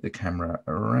rotate the camera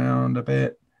around a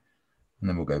bit. And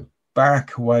then we'll go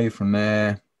back away from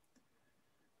there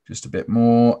just a bit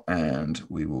more and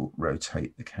we will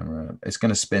rotate the camera. It's going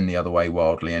to spin the other way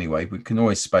wildly anyway. We can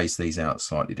always space these out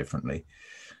slightly differently.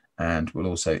 And we'll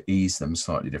also ease them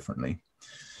slightly differently.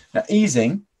 Now,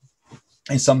 easing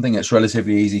is something that's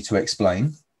relatively easy to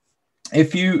explain.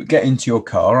 If you get into your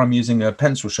car, I'm using a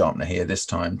pencil sharpener here this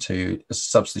time to a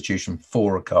substitution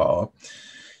for a car.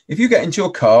 If you get into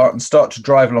your car and start to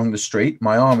drive along the street,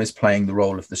 my arm is playing the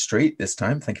role of the street this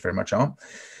time. Thank you very much, arm.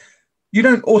 You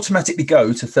don't automatically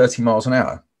go to 30 miles an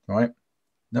hour, right?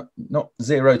 Not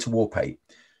 0 to warp 8.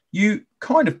 You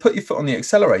kind of put your foot on the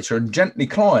accelerator and gently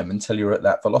climb until you're at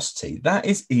that velocity. That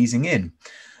is easing in.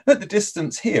 At the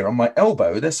distance here on my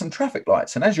elbow, there's some traffic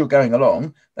lights. And as you're going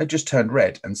along, they've just turned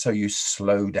red. And so you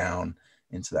slow down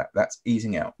into that. That's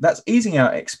easing out. That's easing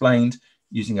out explained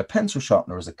using a pencil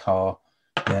sharpener as a car,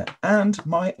 yeah, and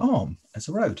my arm as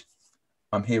a road.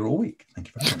 I'm here all week. Thank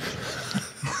you very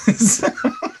much.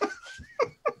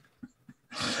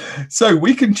 So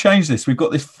we can change this. We've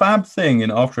got this fab thing in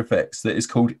After Effects that is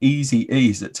called Easy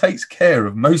Ease that takes care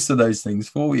of most of those things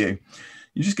for you.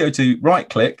 You just go to right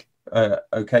click.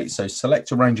 Okay, so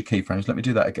select a range of keyframes. Let me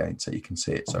do that again so you can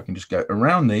see it. So I can just go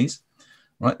around these,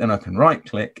 right? Then I can right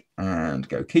click and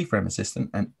go keyframe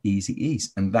assistant and Easy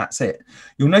Ease. And that's it.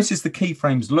 You'll notice the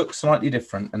keyframes look slightly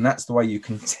different. And that's the way you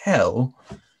can tell,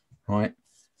 right,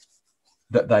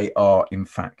 that they are in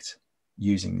fact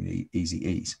using the Easy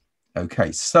Ease.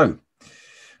 Okay, so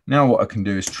now what I can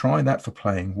do is try that for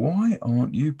playing. Why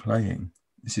aren't you playing?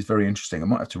 This is very interesting. I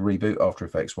might have to reboot After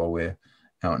Effects while we're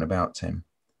out and about, Tim.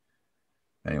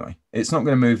 Anyway, it's not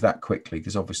going to move that quickly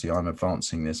because obviously I'm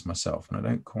advancing this myself and I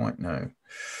don't quite know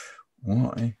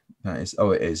why that is.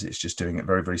 Oh, it is. It's just doing it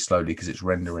very, very slowly because it's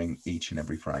rendering each and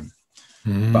every frame.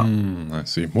 I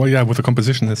see. Well, yeah, with a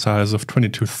composition the size of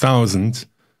 22,000,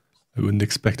 I wouldn't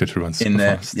expect it to run super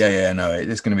fast. Yeah, no,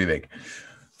 it's going to be big.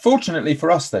 Fortunately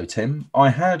for us, though, Tim, I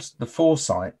had the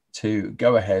foresight to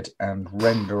go ahead and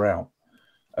render out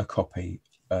a copy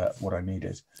what I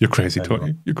needed. You're crazy,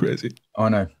 Tony. You're crazy. I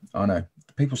know.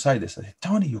 People say this. They say,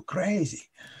 Tony, you're crazy.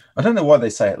 I don't know why they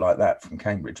say it like that from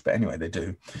Cambridge, but anyway, they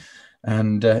do.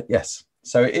 And yes,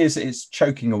 so it's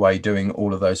choking away doing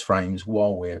all of those frames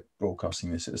while we're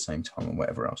broadcasting this at the same time and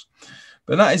whatever else.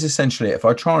 But that is essentially it. If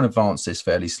I try and advance this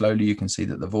fairly slowly, you can see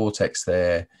that the vortex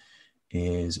there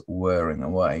is whirring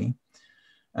away.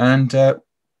 And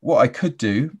what I could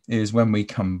do is when we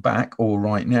come back, or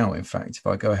right now, in fact, if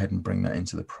I go ahead and bring that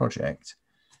into the project,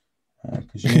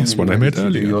 because it's what I made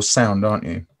earlier. Your sound, aren't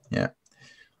you? Yeah.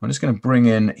 I'm just going to bring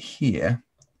in here.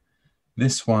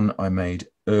 This one I made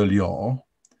earlier.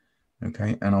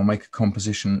 Okay. And I'll make a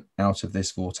composition out of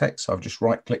this vortex. I've just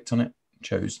right clicked on it,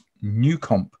 chose new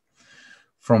comp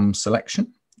from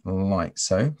selection, like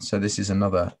so. So this is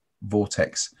another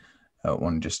vortex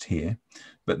one just here.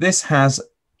 But this has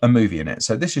a movie in it.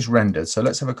 So this is rendered. So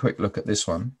let's have a quick look at this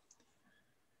one.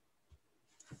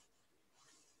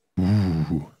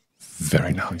 Ooh.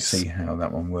 Very nice. See how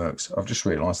that one works. I've just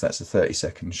realised that's a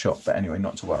 30-second shot, but anyway,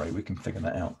 not to worry. We can figure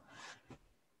that out.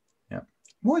 Yeah.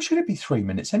 Why should it be 3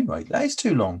 minutes anyway? That is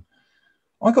too long.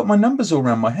 I got my numbers all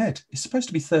around my head. It's supposed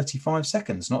to be 35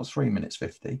 seconds, not 3 minutes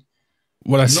 50.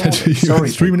 Well, I said to you,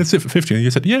 sorry, 3 minutes 50, and you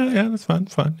said, yeah, that's fine,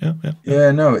 yeah.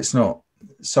 Yeah, no, it's not.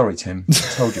 Sorry, Tim. I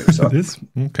told you it was. It is?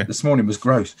 Okay. This morning was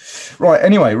gross. Right,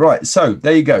 anyway, right. So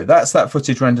there you go. That's that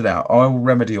footage rendered out. I will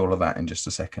remedy all of that in just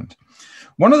a second.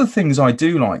 One of the things I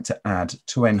do like to add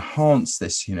to enhance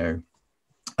this,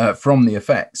 from the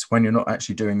effects when you're not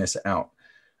actually doing this out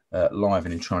live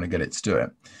and you're trying to get it to do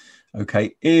it,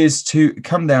 okay, is to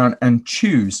come down and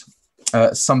choose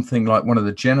something like one of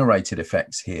the generated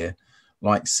effects here,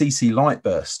 like CC Light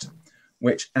Burst,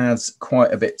 which adds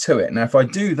quite a bit to it. Now, if I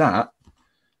do that,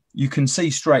 you can see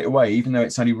straight away, even though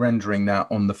it's only rendering that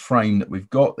on the frame that we've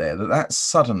got there, that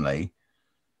suddenly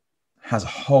has a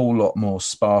whole lot more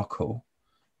sparkle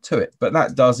to it. But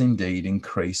that does indeed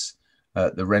increase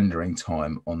the rendering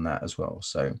time on that as well.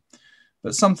 So,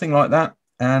 but something like that.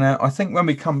 And I think when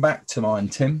we come back to mine,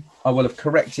 Tim, I will have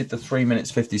corrected the 3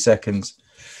 minutes 50 seconds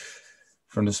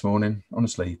from this morning.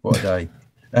 Honestly, what a day.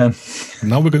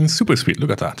 Now we're going super speed.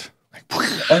 Look at that.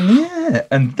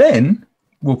 And then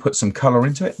we'll put some color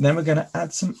into it. And then we're going to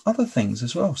add some other things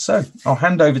as well. So I'll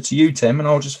hand over to you, Tim, and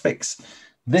I'll just fix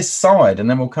this side and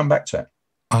then we'll come back to it.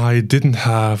 I didn't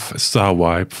have a star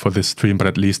wipe for this stream, but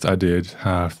at least I did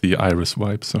have the iris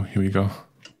wipe. So here we go.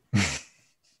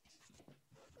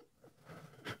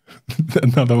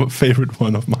 Another favorite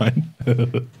one of mine.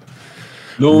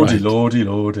 Lordy, right.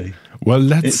 Lordy. Well,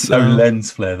 let's... It's no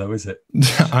lens flare though, is it?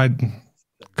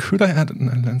 Could I add a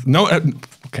lens? No,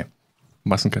 okay.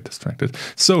 Mustn't get distracted.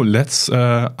 So let's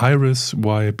iris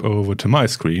wipe over to my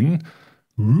screen.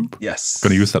 Whoop. Yes.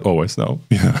 Gonna use that always now.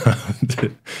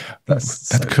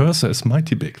 That cursor is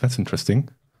mighty big. That's interesting.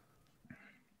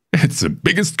 It's the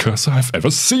biggest cursor I've ever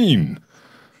seen.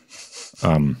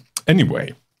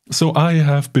 Anyway, so I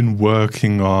have been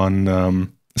working on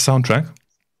a soundtrack.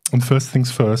 And first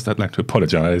things first, I'd like to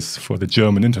apologize for the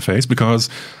German interface because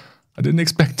I didn't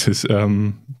expect this,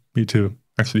 me to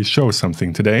actually show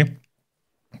something today.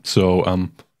 So,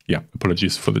 yeah,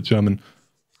 apologies for the German.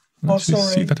 Sorry.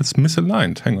 See that it's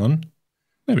misaligned. Hang on.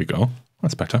 There we go.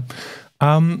 That's better.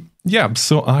 Yeah,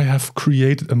 so I have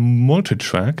created a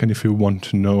multi-track, and if you want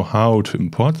to know how to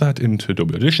import that into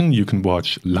Adobe Audition, you can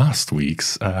watch last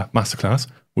week's masterclass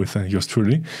with yours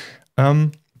truly,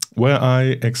 where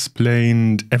I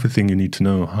explained everything you need to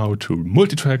know, how to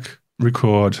multi-track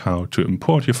record, how to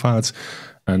import your files,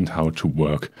 and how to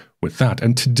work with that.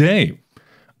 And today,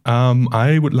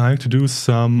 I would like to do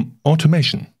some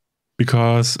automation,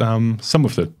 because some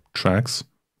of the tracks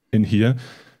in here,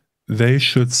 they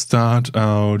should start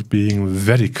out being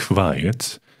very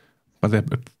quiet, but they're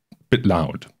a bit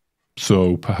loud.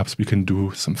 So perhaps we can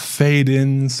do some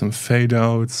fade-ins, some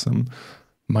fade-outs, some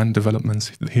minor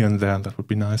developments here and there. That would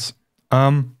be nice.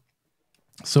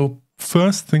 So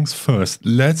first things first,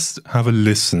 let's have a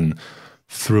listen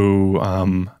through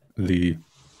the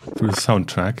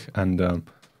soundtrack, and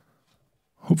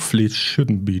hopefully it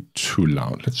shouldn't be too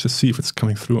loud. Let's just see if it's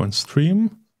coming through on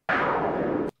stream.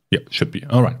 Yep, it should be.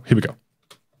 All right, here we go.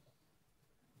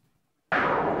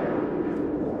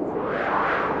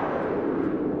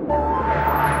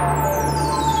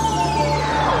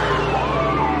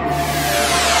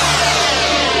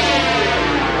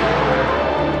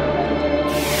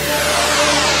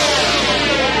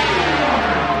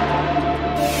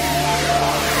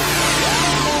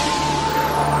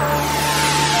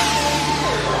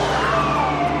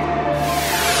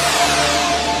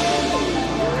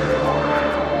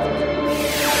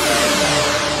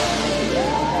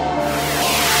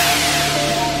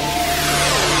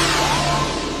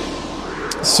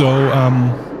 So,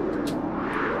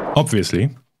 obviously,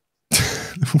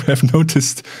 we have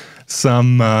noticed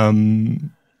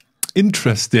some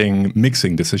interesting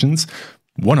mixing decisions.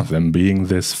 One of them being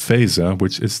this phaser,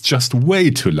 which is just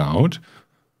way too loud,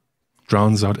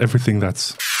 drowns out everything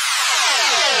that's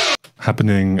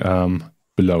happening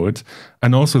below it.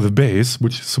 And also the bass,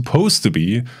 which is supposed to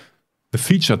be the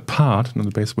featured part, not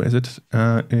the bass, where is it?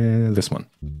 This one.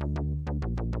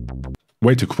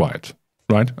 Way too quiet,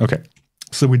 right? Okay.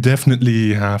 So we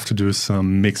definitely have to do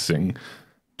some mixing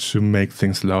to make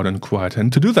things loud and quiet. And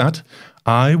to do that,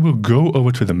 I will go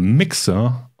over to the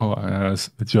mixer, or as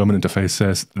the German interface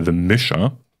says, the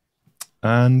Mischer.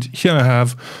 And here I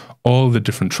have all the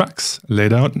different tracks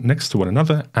laid out next to one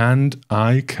another, and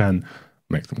I can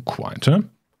make them quieter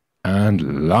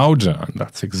and louder. And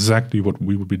that's exactly what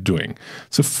we will be doing.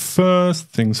 So first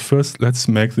things first, let's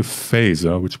make the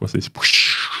phaser, which was this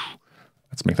whoosh.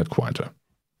 Let's make that quieter.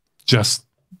 Just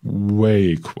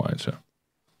way quieter.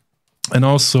 And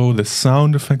also the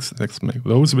sound effects, let's make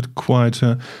those a bit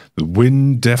quieter. The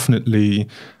wind, definitely.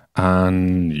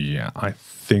 And yeah, I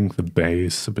think the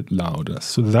bass a bit louder.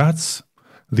 So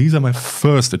these are my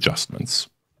first adjustments,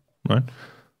 right?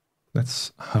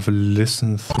 Let's have a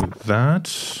listen through that.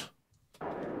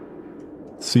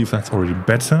 See if that's already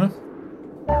better.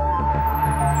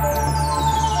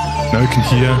 Now you can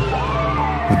hear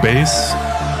the bass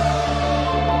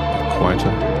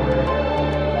quieter.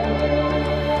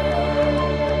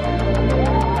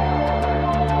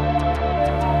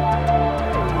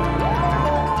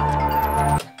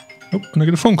 Oh, and I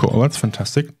get a phone call. That's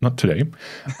fantastic. Not today.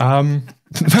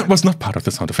 That was not part of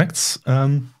the sound effects.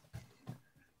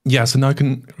 Yeah, so now I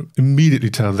can immediately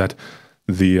tell that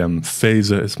the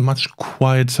phaser is much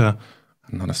quieter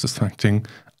and not as distracting.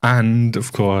 And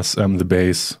of course, the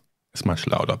bass is much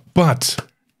louder. But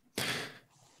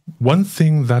one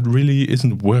thing that really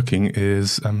isn't working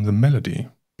is the melody,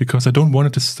 because I don't want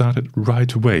it to start it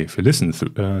right away. If you listen to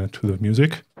the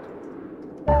music,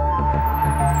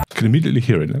 you can immediately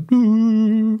hear it.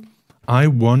 I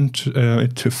want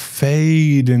it to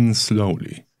fade in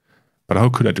slowly. But how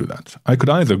could I do that? I could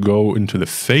either go into the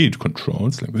fade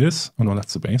controls like this. Oh no,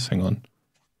 that's the bass. Hang on.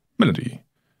 Melody.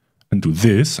 And do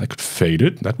this. I could fade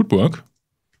it. That would work.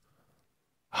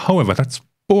 However, that's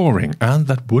boring, and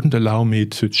that wouldn't allow me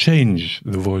to change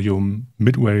the volume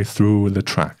midway through the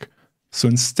track. So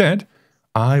instead,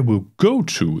 I will go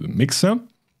to the mixer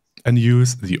and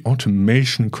use the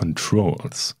automation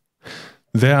controls.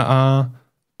 There are a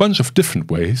bunch of different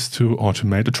ways to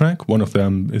automate a track. One of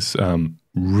them is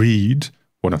read,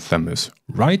 one of them is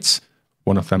write,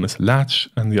 one of them is latch,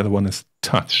 and the other one is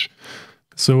touch.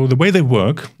 So the way they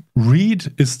work,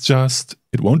 read is just,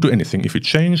 it won't do anything. If you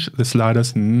change the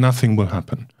sliders, nothing will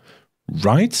happen.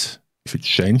 Write, if you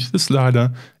change the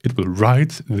slider, it will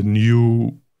write the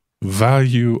new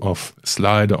value of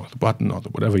slider or the button or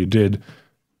whatever you did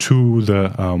to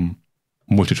the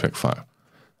multitrack file.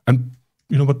 And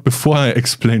you know what, before I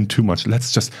explain too much,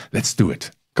 let's do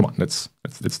it. Come on, let's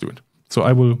do it. So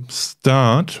I will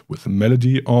start with the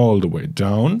melody all the way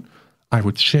down. I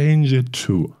will change it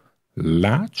to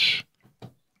latch,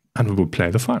 and we will play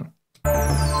the file.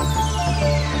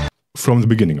 From the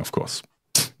beginning, of course.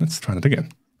 Let's try that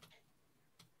again.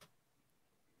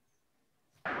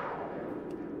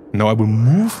 Now I will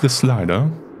move the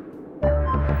slider .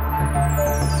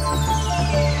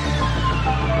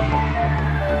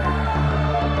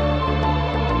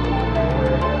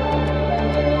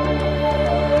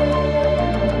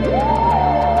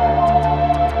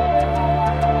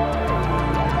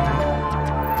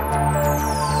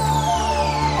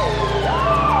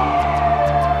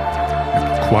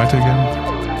 Quiet again.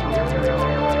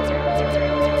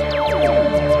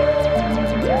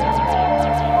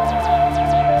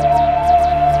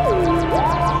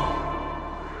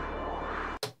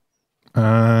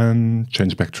 And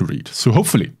change back to read. So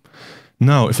hopefully,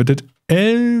 now if I did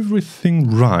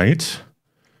everything right,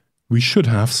 we should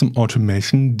have some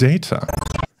automation data.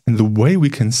 And the way we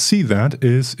can see that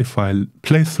is if I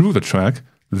play through the track,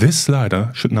 this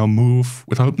slider should now move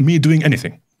without me doing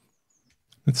anything.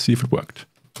 Let's see if it worked.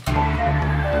 Oh,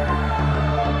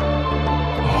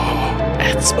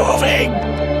 it's moving!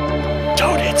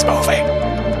 Tony, it's moving!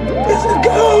 It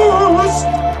goes!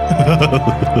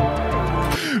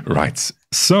 Right,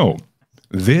 so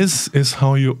this is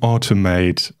how you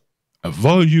automate a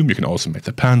volume. You can also make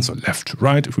the pan, so left to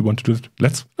right if we want to do it.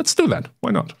 Let's do that.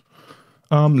 Why not?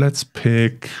 Let's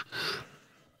pick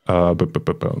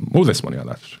this one, yeah,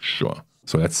 that's sure.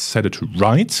 So let's set it to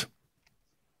right,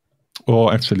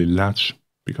 or actually latch,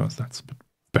 because that's a bit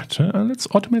better. And let's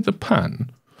automate the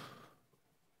pan.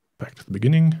 Back to the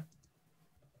beginning.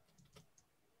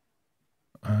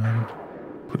 And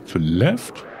put it to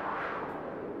left.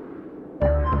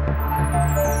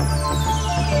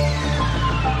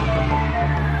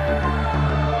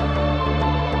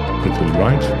 Put it to the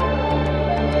right.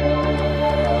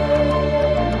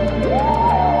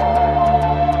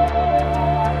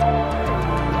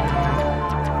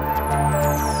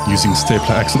 Using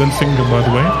stapler accident finger, by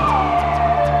the way.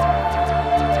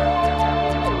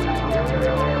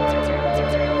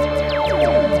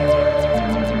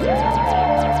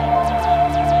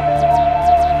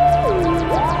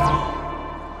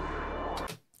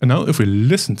 And now if we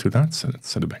listen to that, so let's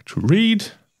set it back to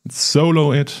read, let's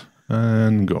solo it,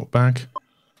 and go back.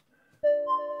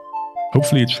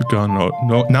 Hopefully it should go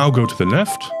now go to the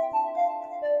left.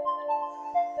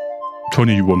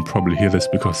 Tony, you won't probably hear this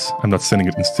because I'm not sending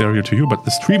it in stereo to you, but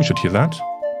the stream should hear that.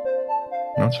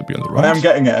 Now it should be on the right. I am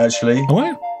getting it, actually. Oh,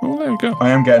 yeah? Oh, there you go.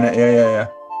 I am getting it, yeah.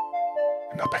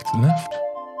 And now back to the left.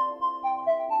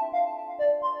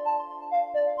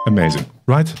 Amazing.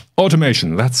 Right?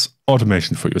 Automation. That's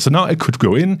automation for you. So now I could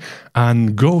go in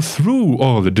and go through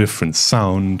all the different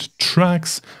sound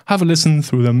tracks, have a listen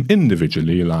through them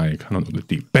individually, like, I don't know, the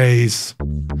deep bass,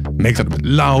 make that a bit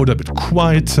louder, a bit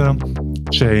quieter,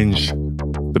 change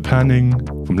the panning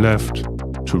from left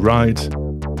to right,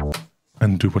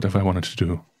 and do whatever I wanted to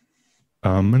do.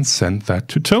 And send that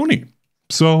to Tony.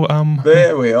 So,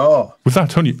 there we are. With that,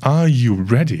 Tony, are you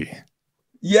ready?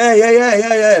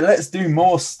 Yeah. Let's do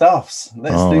more stuffs.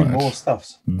 More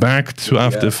stuffs. Back to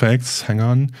After Effects. Hang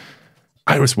on.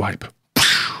 Iris wipe.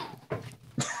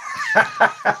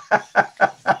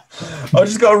 I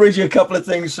just got to read you a couple of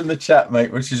things from the chat,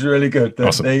 mate, which is really good.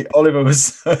 Awesome. Oliver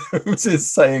was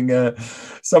just saying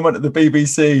someone at the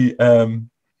BBC,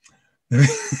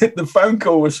 the phone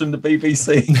call was from the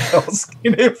BBC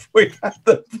asking if we had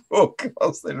the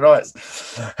broadcasting rights.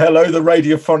 Hello, the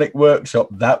Radiophonic Workshop.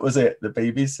 That was it. The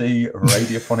BBC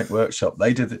Radiophonic Workshop.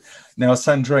 They did it. Now,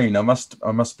 Sandrine,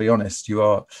 I must be honest.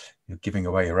 You're giving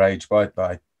away your age by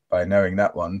knowing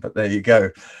that one. But there you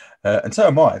go. And so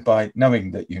am I by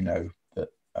knowing that you know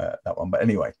that one. But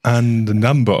anyway. And the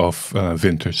number of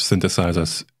vintage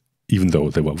synthesizers, even though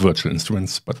they were virtual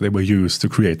instruments, but they were used to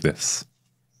create this.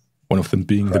 One of them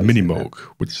being the Mini Moog,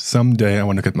 which someday I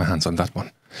want to get my hands on that one.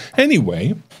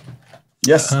 Anyway,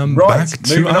 yes, right. Back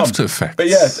to After Effects. But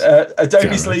yeah,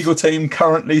 Adobe's legal team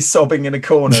currently sobbing in a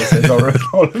corner. Says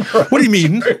Oliver. What do you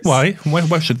mean? Why?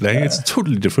 Why should they? It's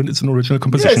totally different. It's an original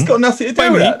composition. Yeah, it's got nothing to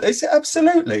do with that. It's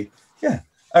absolutely, yeah.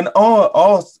 And our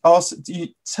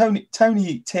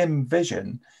Tony Tim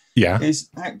vision is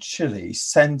actually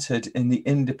centered in the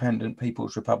independent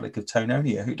People's Republic of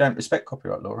Tononia, who don't respect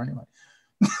copyright law anyway.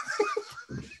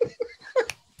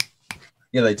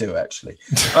 Yeah, they do actually.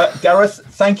 Gareth,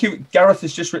 thank you. Gareth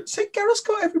has just written. See, Gareth's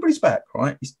got everybody's back,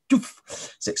 right? He's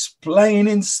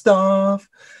explaining stuff.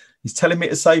 He's telling me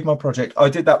to save my project. I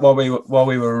did that while we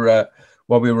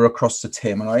were across to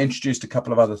Tim, and I introduced a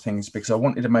couple of other things because I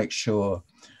wanted to make sure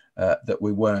that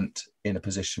we weren't in a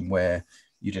position where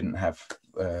you didn't have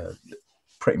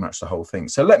pretty much the whole thing.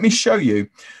 So let me show you.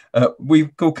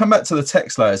 We'll come back to the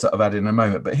text layers that I've added in a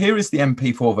moment, but here is the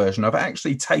MP4 version. I've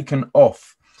actually taken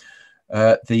off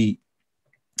the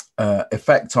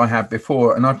effect I had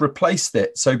before, and I've replaced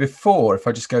it. So before, if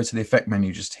I just go to the effect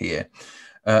menu just here,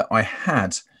 I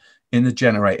had in the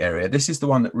generate area, this is the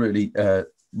one that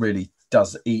really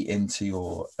does eat into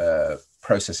your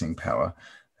processing power.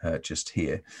 Just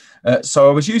here. So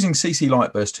I was using CC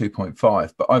Lightburst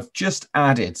 2.5, but I've just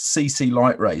added CC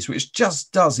Light Rays, which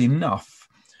just does enough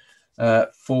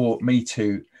for me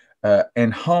to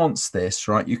enhance this,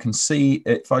 right? You can see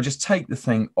if I just take the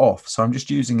thing off, so I'm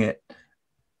just using it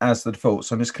as the default.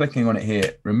 So I'm just clicking on it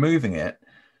here, removing it,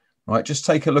 right? Just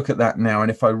take a look at that now.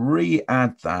 And if I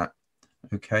re-add that,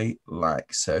 okay,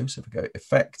 like so. So if I go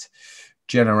Effect,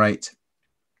 Generate,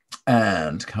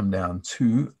 and come down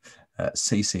to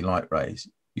CC Light Rays,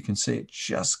 you can see it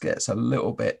just gets a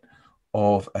little bit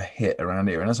of a hit around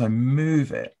here, and as I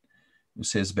move it, you'll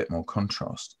see there's a bit more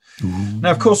contrast. Now,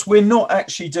 of course, we're not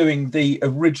actually doing the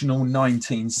original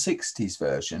 1960s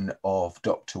version of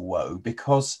Dr. Woe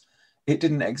because it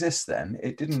didn't exist then.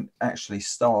 It didn't actually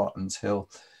start until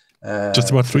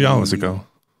just about 3 hours ago.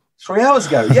 3 hours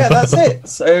ago, yeah, that's it.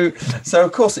 So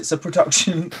of course it's a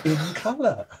production in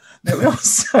color. There we are.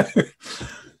 So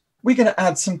we're going to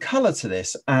add some color to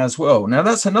this as well. Now,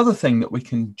 that's another thing that we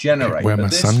can generate. Wear my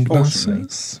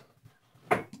sunglasses.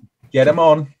 Get them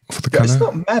on. For the color. It's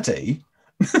not Maddie.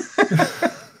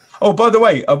 Oh, by the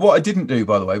way, what I didn't do,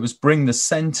 by the way, was bring the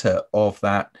center of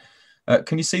that.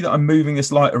 Can you see that I'm moving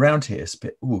this light around here?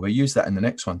 We'll use that in the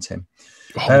next one, Tim.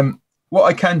 Oh. What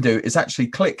I can do is actually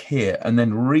click here and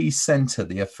then recenter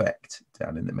the effect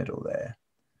down in the middle there.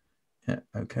 Yeah,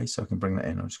 okay, so I can bring that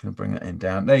in. I'm just going to bring that in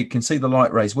down. There you can see the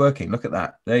light rays working. Look at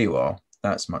that. There you are.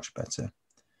 That's much better.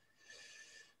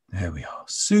 There we are.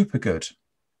 Super good.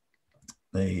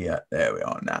 There we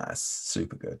are. Nice.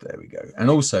 Super good. There we go. And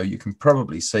also you can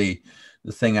probably see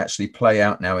the thing actually play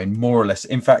out now in more or less.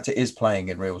 In fact, it is playing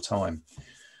in real time.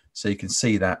 So you can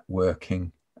see that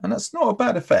working. And that's not a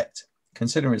bad effect,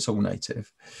 considering it's all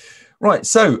native. Right,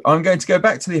 so I'm going to go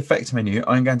back to the effect menu.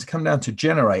 I'm going to come down to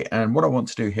generate. And what I want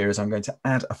to do here is I'm going to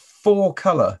add a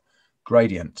 4-color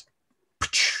gradient.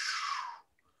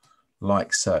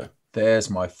 Like so. There's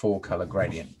my 4-color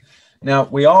gradient. Now,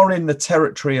 we are in the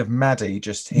territory of Maddie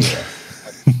just here.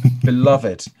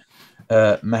 Beloved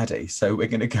Maddie. So we're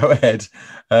going to go ahead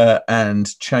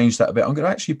and change that a bit. I'm going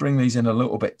to actually bring these in a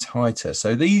little bit tighter.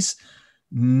 So these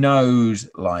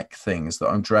node-like things that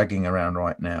I'm dragging around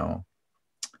right now,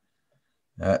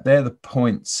 they're the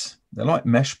points. They're like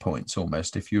mesh points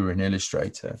almost if you were in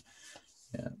Illustrator.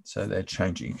 Yeah, so they're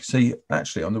changing. See,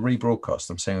 actually on the rebroadcast,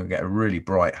 I'm saying I get a really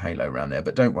bright halo around there,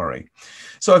 but don't worry.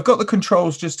 So I've got the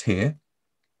controls just here.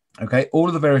 Okay, all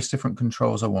of the various different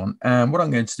controls I want. And what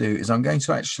I'm going to do is I'm going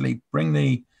to actually bring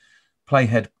the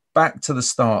playhead back to the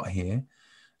start here.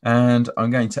 And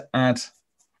I'm going to add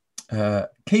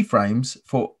keyframes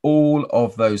for all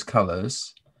of those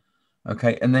colors.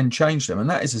 Okay, and then change them. And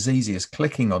that is as easy as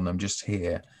clicking on them just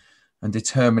here and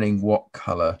determining what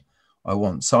color I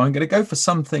want. So I'm going to go for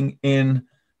something in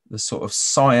the sort of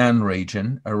cyan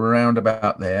region around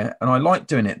about there. And I like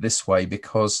doing it this way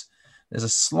because there's a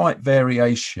slight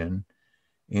variation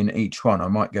in each one. I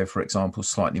might go, for example,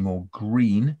 slightly more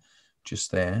green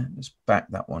just there. Let's back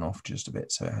that one off just a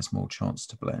bit so it has more chance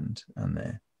to blend. And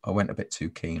there, I went a bit too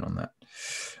keen on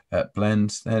that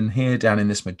blend. Then here down in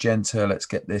this magenta, let's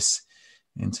get this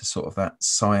into sort of that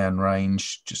cyan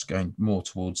range, just going more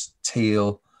towards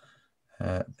teal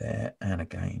there. And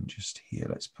again, just here,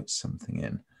 let's put something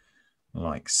in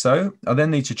like so. I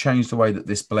then need to change the way that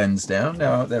this blends down.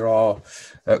 Now, there are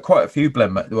quite a few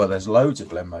blend modes. Well, there's loads of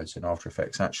blend modes in After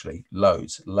Effects, actually.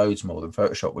 Loads more than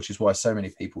Photoshop, which is why so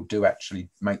many people do actually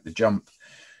make the jump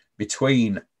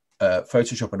between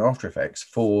Photoshop and After Effects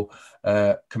for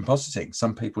compositing.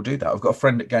 Some people do that. I've got a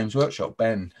friend at Games Workshop,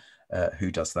 Ben, who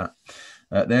does that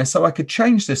there. So I could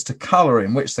change this to color,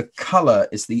 in which the color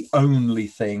is the only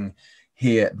thing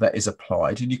here that is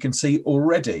applied. And you can see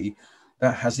already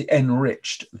that has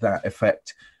enriched that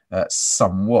effect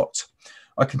somewhat.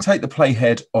 I can take the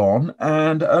playhead on,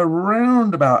 and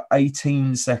around about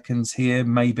 18 seconds here,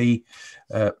 maybe,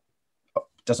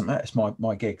 doesn't matter, it's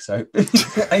my gig, so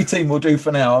 18 will do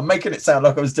for now. I'm making it sound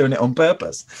like I was doing it on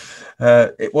purpose.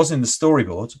 It was in the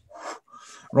storyboard.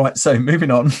 Right, so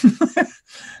moving on.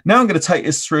 Now I'm going to take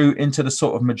this through into the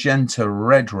sort of magenta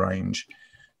red range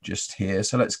just here.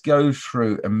 So let's go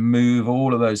through and move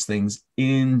all of those things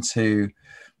into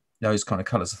those kind of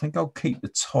colors. I think I'll keep the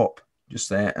top just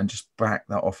there and just back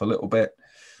that off a little bit.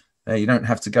 You don't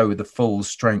have to go with the full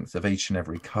strength of each and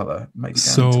every color. Maybe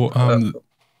so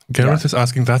Gareth is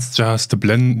asking, that's just the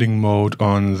blending mode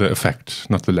on the effect,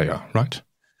 not the layer, right?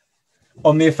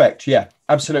 On the effect, yeah,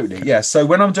 absolutely. Yeah. So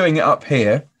when I'm doing it up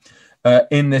here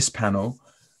in this panel,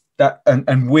 that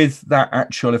and with that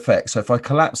actual effect, so if I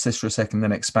collapse this for a second,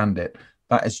 then expand it,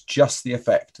 that is just the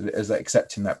effect as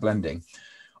accepting that blending.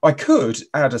 I could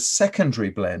add a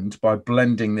secondary blend by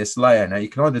blending this layer. Now you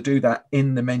can either do that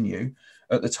in the menu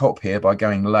at the top here by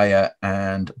going layer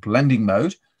and blending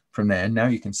mode. From there, now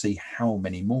you can see how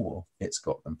many more it's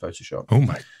got than Photoshop. Oh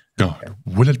my God, okay.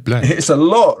 Will it blend? It's a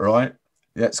lot, right?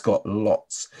 Yeah, it's got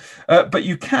lots. But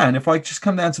you can, if I just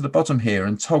come down to the bottom here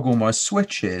and toggle my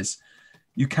switches,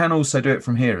 you can also do it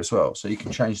from here as well. So you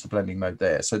can change the blending mode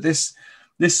there. So this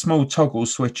small toggle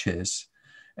switches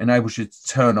enables you to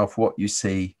turn off what you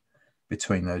see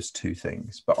between those two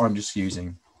things. But I'm just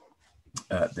using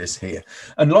this here.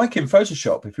 And like in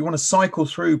Photoshop, if you want to cycle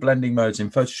through blending modes in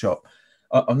Photoshop,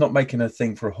 I'm not making a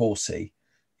thing for a horsey.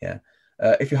 Yeah.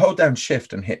 If you hold down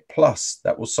Shift and hit plus,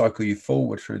 that will cycle you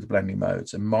forward through the blending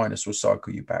modes, and minus will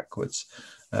cycle you backwards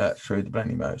through the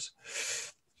blending modes.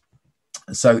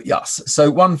 So yes, so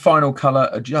one final color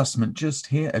adjustment just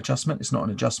here. Adjustment, it's not an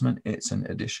adjustment, it's an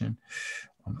addition.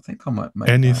 I think I might make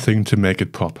anything to make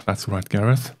it pop. That's right,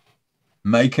 Gareth.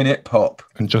 Making it pop.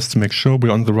 And just to make sure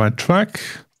we're on the right track.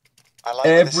 I like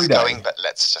where this is going, but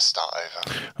let's just start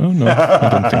over. Oh no, I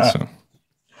don't think so.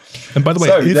 And by the way,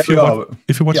 so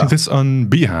if you're watching this on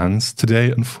Behance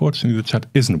today, unfortunately the chat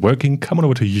isn't working. Come on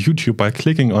over to YouTube by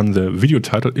clicking on the video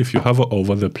title if you hover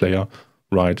over the player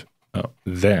right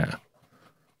there.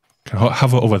 You can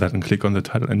hover over that and click on the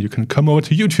title, and you can come over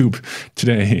to YouTube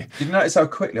today. Did you notice how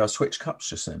quickly I switched cups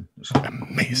just then?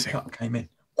 Amazing. Cup came in.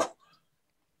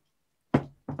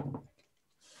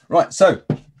 Right, so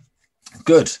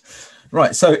good.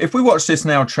 Right, so if we watch this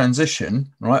now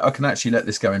transition, right, I can actually let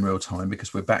this go in real time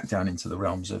because we're back down into the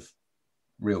realms of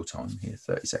real time here,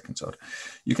 30 seconds odd.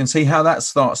 You can see how that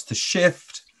starts to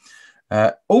shift.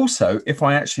 Also, if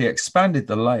I actually expanded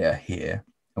the layer here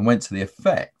and went to the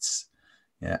effects,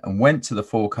 and went to the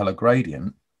 4-color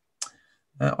gradient,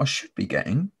 I should be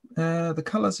getting the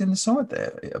colors in the side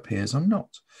there. It appears I'm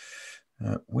not.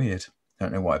 Weird.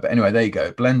 Don't know why. But anyway, there you go.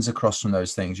 It blends across from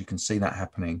those things. You can see that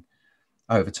happening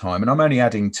over time. And I'm only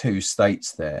adding 2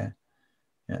 states there.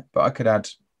 Yeah, but I could add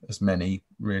as many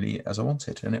really as I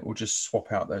wanted, and it will just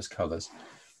swap out those colors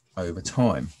over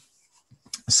time.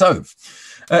 So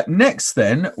next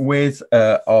then with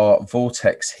our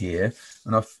vortex here,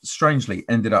 and I've strangely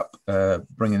ended up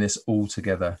bringing this all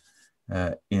together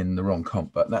in the wrong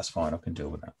comp, but that's fine. I can deal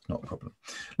with that. Not a problem.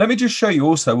 Let me just show you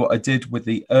also what I did with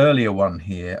the earlier one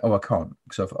here. Oh, I can't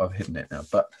because I've hidden it now.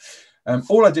 But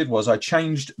all I did was I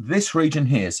changed this region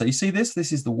here. So you see this?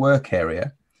 This is the work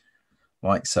area,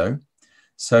 like so.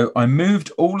 So I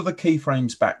moved all of the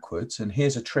keyframes backwards. And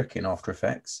here's a trick in After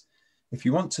Effects. If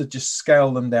you want to just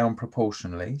scale them down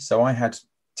proportionally, so I had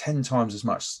 10 times as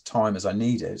much time as I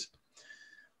needed,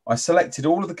 I selected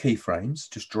all of the keyframes,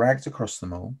 just dragged across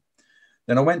them all.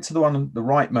 Then I went to the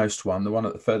rightmost one, the one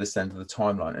at the furthest end of the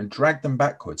timeline, and dragged them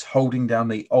backwards, holding down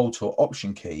the Alt or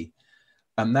Option key,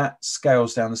 and that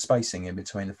scales down the spacing in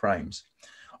between the frames.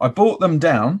 I brought them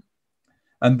down,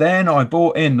 and then I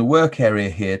brought in the work area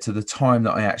here to the time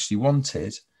that I actually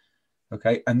wanted,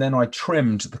 okay, and then I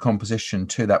trimmed the composition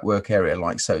to that work area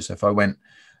like so. So if I went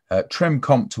trim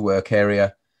comp to work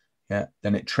area, yeah,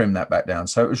 then it trimmed that back down.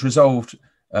 So it was resolved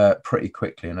pretty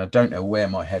quickly, and I don't know where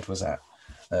my head was at.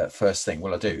 First thing,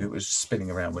 well, I do. It was spinning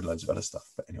around with loads of other stuff.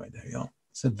 But anyway, there you are.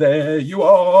 So there you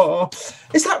are.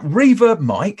 Is that reverb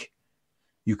mic?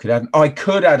 You could add. I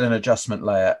could add an adjustment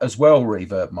layer as well.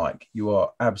 Reverb mic. You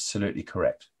are absolutely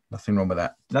correct. Nothing wrong with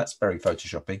that. That's very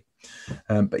Photoshoppy.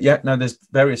 But yeah, no, there's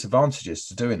various advantages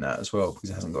to doing that as well because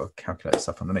it hasn't got to calculate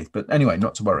stuff underneath. But anyway,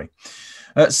 not to worry.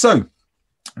 So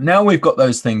now we've got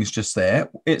those things just there.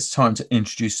 It's time to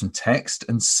introduce some text.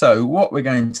 And so what we're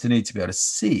going to need to be able to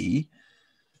see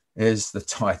is the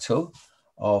title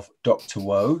of Dr.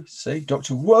 Woe. See,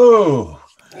 Dr. Woe.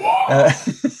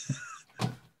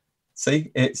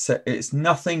 See, it's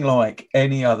nothing like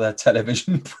any other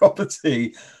television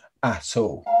property at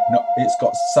all. No, it's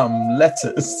got some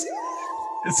letters.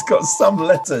 It's got some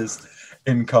letters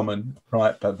in common,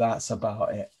 right? But that's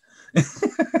about it.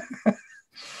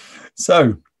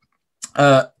 So,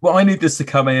 well, I need this to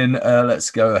come in.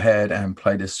 Let's go ahead and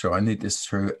play this through. I need this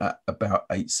through at about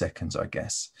 8 seconds, I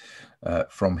guess,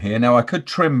 from here. Now, I could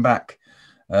trim back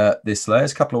this layer.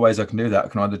 There's a couple of ways I can do that. I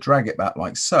can either drag it back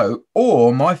like so,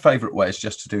 or my favorite way is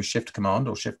just to do Shift Command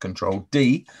or Shift Control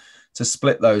D to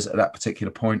split those at that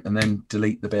particular point and then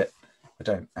delete the bit I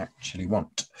don't actually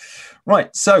want.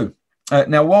 Right, so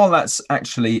now while that's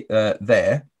actually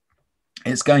there,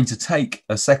 it's going to take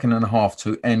 1.5 seconds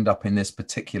to end up in this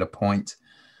particular point,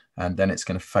 and then it's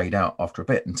going to fade out after a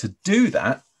bit. And to do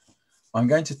that, I'm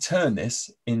going to turn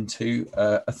this into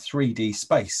a 3D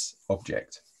space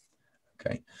object.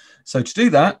 Okay, so to do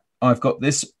that, I've got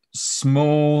this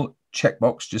small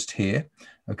checkbox just here,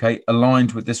 okay,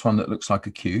 aligned with this one that looks like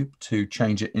a cube to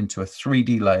change it into a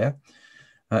 3D layer.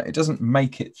 It doesn't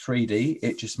make it 3D,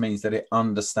 it just means that it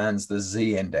understands the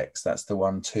Z index. That's the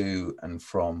one to and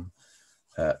from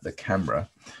the camera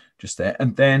just there.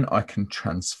 And then I can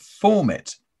transform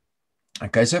it.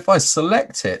 Okay, so if I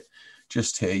select it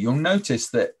just here, you'll notice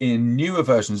that in newer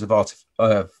versions of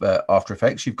After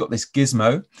Effects, you've got this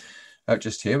gizmo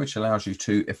just here, which allows you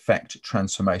to effect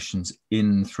transformations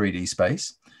in 3D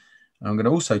space. And I'm going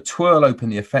to also twirl open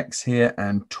the effects here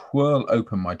and twirl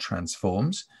open my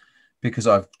transforms because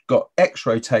I've got X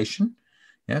rotation.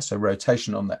 Yeah, so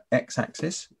rotation on the X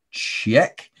axis,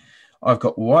 check. I've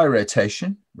got Y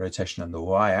rotation, rotation on the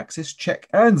Y axis, check,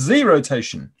 and Z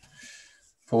rotation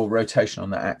for rotation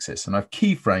on that axis. And I've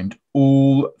keyframed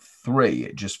all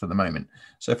three just for the moment.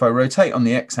 So if I rotate on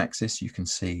the X axis, you can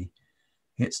see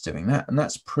it's doing that. And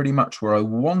that's pretty much where I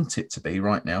want it to be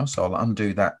right now. So I'll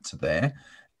undo that to there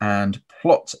and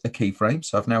plot a keyframe.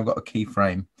 So I've now got a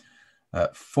keyframe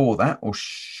for that, or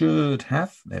should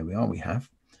have. There we are, we have.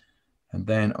 And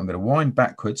then I'm going to wind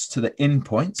backwards to the in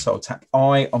point. So I'll tap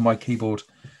I on my keyboard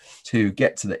to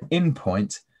get to the in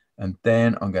point. And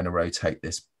then I'm going to rotate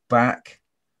this back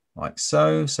like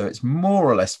so. So it's more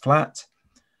or less flat.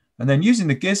 And then using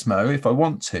the gizmo, if I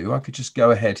want to, I could just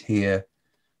go ahead here,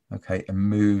 okay, and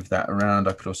move that around.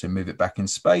 I could also move it back in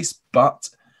space, but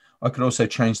I could also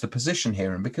change the position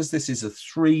here. And because this is a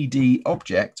 3D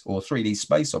object or 3D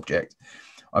space object,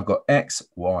 I've got X,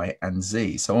 Y, and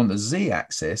Z. So on the Z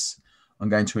axis, I'm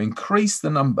going to increase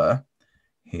the number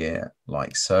here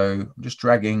like so. I'm just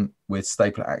dragging with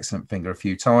stapler accent finger a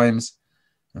few times.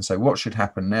 And so what should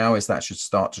happen now is that should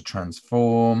start to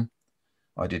transform.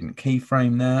 I didn't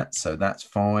keyframe that, so that's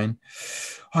fine.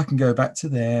 I can go back to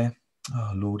there.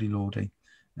 Oh, lordy, lordy.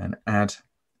 And add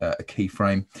a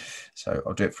keyframe. So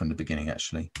I'll do it from the beginning,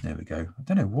 actually. There we go. I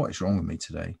don't know what is wrong with me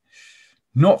today.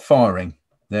 Not firing.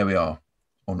 There we are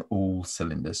on all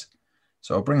cylinders.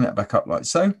 So I'll bring that back up like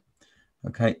so.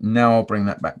 Okay, now I'll bring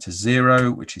that back to 0,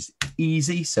 which is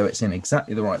easy. So it's in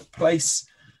exactly the right place.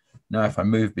 Now, if I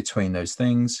move between those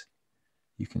things,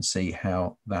 you can see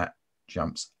how that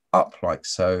jumps up like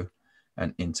so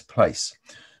and into place.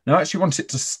 Now I actually want it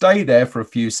to stay there for a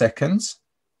few seconds,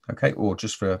 okay, or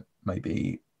just for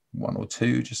maybe 1 or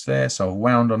 2 just there. So I'll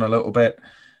wound on a little bit,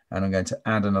 and I'm going to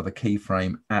add another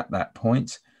keyframe at that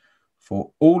point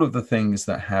for all of the things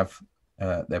that have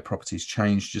their properties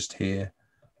changed just here,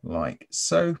 like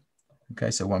so. Okay,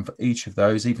 so 1 for each of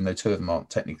those, even though 2 of them aren't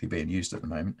technically being used at the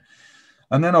moment.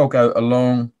 And then I'll go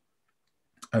along.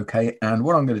 Okay, and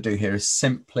what I'm going to do here is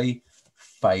simply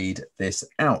fade this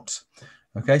out.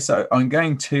 Okay, so I'm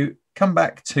going to come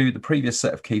back to the previous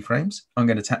set of keyframes. I'm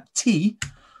going to tap T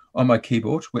on my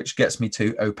keyboard, which gets me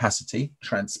to opacity,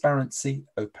 transparency,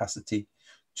 opacity,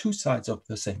 2 sides of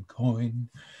the same coin,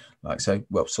 like so,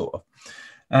 well, sort of.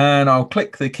 And I'll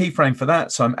click the keyframe for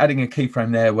that. So I'm adding a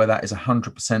keyframe there where that is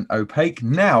 100% opaque.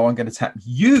 Now I'm going to tap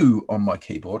U on my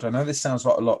keyboard. I know this sounds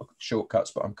like a lot of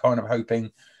shortcuts, but I'm kind of hoping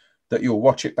that you'll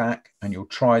watch it back and you'll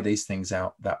try these things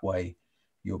out. That way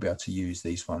you'll be able to use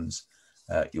these ones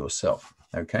yourself.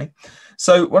 Okay,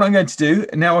 so what I'm going to do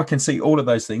now, I can see all of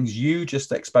those things. U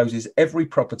just exposes every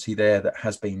property there that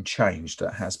has been changed,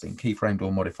 that has been keyframed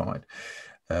or modified.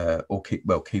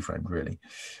 Keyframed really.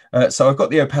 So I've got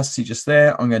the opacity just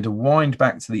there. I'm going to wind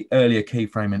back to the earlier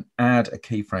keyframe and add a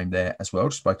keyframe there as well,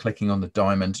 just by clicking on the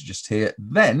diamond just here.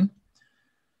 Then,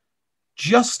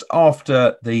 just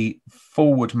after the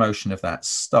forward motion of that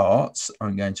starts,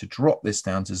 I'm going to drop this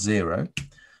down to 0,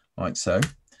 like so.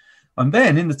 And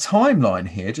then in the timeline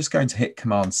here, just going to hit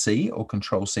Command C or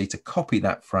Control C to copy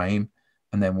that frame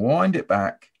and then wind it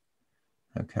back.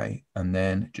 Okay, and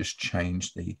then just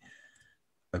change the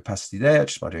opacity there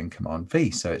just by doing Command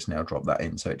V. So it's now dropped that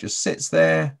in. So it just sits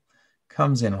there,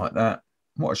 comes in like that.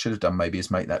 What I should have done maybe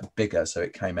is make that bigger so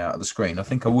it came out of the screen. I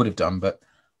think I would have done, but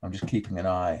I'm just keeping an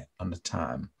eye on the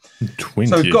time. 20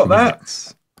 so we've got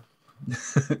minutes.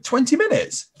 That. 20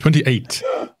 minutes? 28.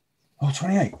 Oh,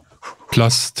 28.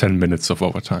 Plus 10 minutes of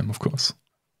overtime, of course.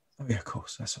 Oh, yeah, of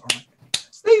course. That's all right.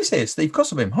 Steve's here. Steve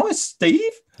Kossabim. Hi,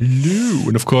 Steve. Hello.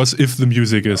 And of course, if the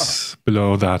music is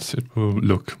below that, it will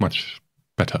look much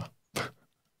better.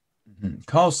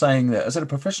 Carl's saying that as a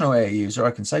professional AI user,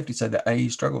 I can safely say that AI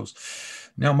struggles.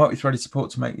 Now, multi-threaded support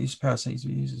to make use of power seems to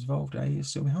be users involved. AI is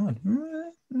still behind.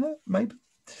 Maybe.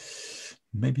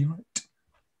 Maybe you're right.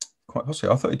 Quite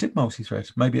possibly. I thought it did multi-thread.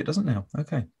 Maybe it doesn't now.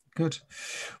 Okay, good.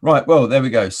 Right, well, there we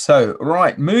go. So,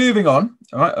 right, moving on.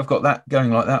 All right, I've got that going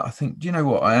like that. I think, do you know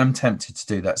what? I am tempted to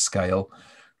do that scale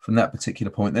from that particular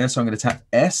point there. So I'm going to tap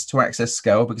S to access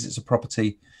scale because it's a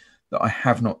property that I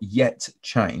have not yet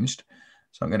changed.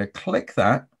 So I'm going to click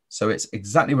that. So it's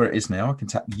exactly where it is now. I can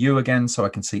tap U again so I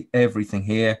can see everything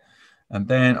here. And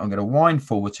then I'm going to wind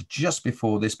forward to just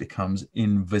before this becomes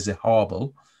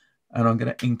invisible. And I'm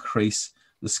going to increase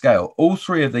the scale. All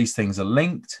 3 of these things are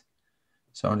linked.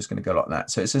 So I'm just going to go like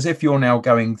that. So it's as if you're now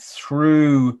going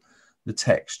through the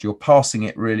text. You're passing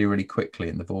it really, really quickly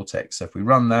in the vortex. So if we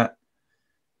run that,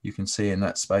 you can see in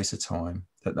that space of time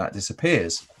that that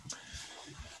disappears.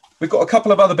 We've got a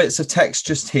couple of other bits of text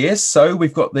just here. So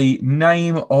we've got the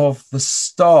name of the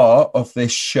star of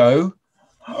this show.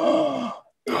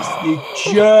 It's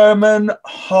the German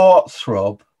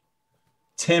heartthrob,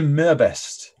 Tim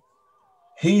Möbest.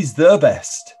 He's the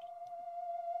best.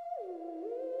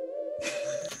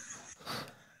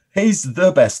 He's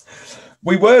the best.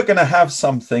 We were going to have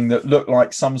something that looked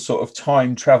like some sort of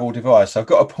time travel device. I've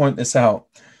got to point this out.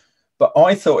 But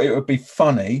I thought it would be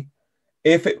funny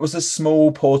if it was a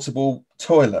small portable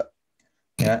toilet.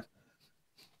 Yeah.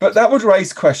 But that would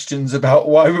raise questions about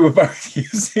why we were both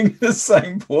using the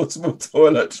same portable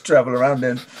toilet to travel around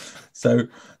in. So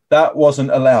that wasn't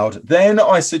allowed. Then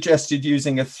I suggested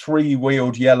using a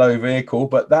 3-wheeled yellow vehicle,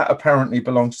 but that apparently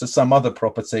belongs to some other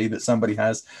property that somebody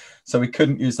has. So we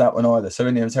couldn't use that one either. So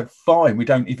in the end, we said, fine, we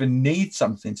don't even need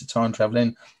something to time travel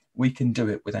in. We can do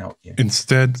it without you.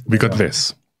 Instead, we got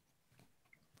this.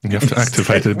 You have to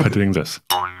activate it by doing this.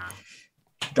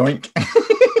 Doink.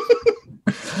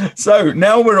 So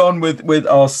now we're on with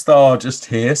our star just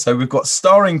here. So we've got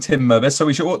starring Tim Möbest. So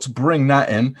we should ought to bring that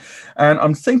in. And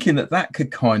I'm thinking that that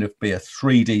could kind of be a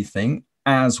 3D thing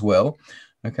as well.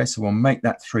 Okay, so we'll make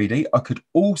that 3D. I could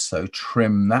also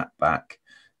trim that back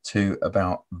to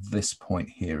about this point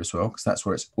here as well, because that's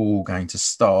where it's all going to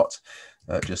start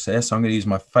just there. So I'm going to use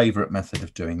my favorite method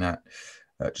of doing that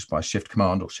just by Shift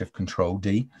Command or Shift Control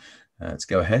D to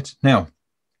go ahead. Now,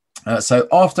 so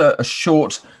after a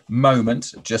short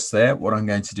moment just there, what I'm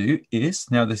going to do is,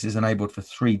 now this is enabled for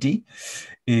 3D,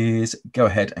 is go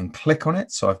ahead and click on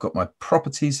it. So I've got my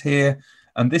properties here,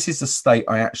 and this is the state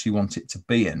I actually want it to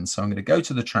be in. So I'm going to go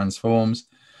to the transforms,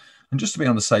 and just to be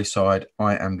on the safe side,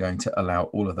 I am going to allow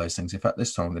all of those things. In fact,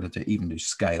 this time I'm going to even do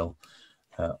scale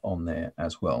on there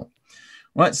as well.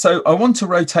 Right, so I want to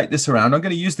rotate this around. I'm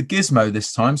going to use the gizmo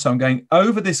this time. So I'm going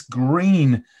over this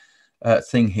green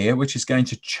thing here, which is going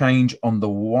to change on the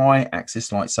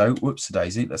y-axis like so. Whoops,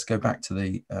 daisy. Let's go back to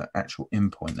the actual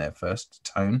in point there first,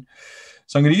 tone.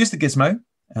 So I'm going to use the gizmo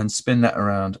and spin that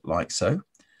around like so,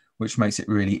 which makes it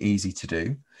really easy to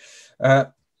do.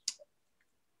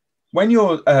 When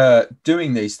you're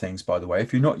doing these things, by the way,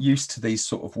 if you're not used to these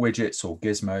sort of widgets or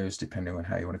gizmos, depending on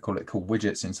how you want to call it, called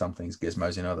widgets in some things,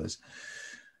 gizmos in others.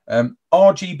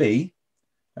 RGB,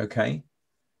 okay,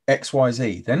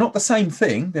 XYZ. They're not the same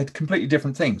thing. They're completely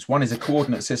different things. One is a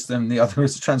coordinate system. The other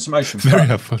is a transformation. Very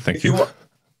helpful. Thank you.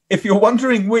 If you're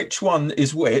wondering which one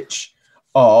is which,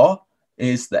 R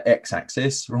is the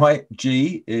x-axis, right?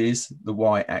 G is the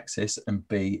y-axis, and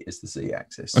B is the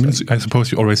z-axis. I mean, I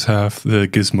suppose you always have the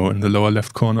gizmo in the lower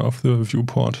left corner of the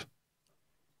viewport.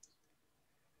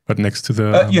 But next to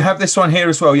the... you have this one here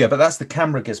as well, yeah, but that's the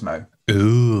camera gizmo.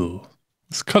 Ooh.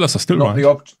 These colors are still not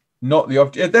right. Not the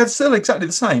object. They're still exactly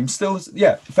the same. Still,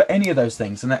 yeah, for any of those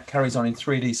things. And that carries on in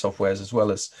 3D softwares as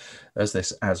well as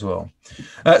this as well.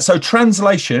 So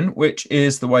translation, which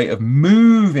is the way of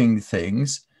moving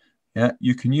things. Yeah,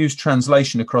 you can use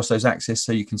translation across those axes,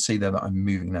 so you can see there that I'm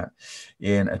moving that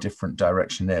in a different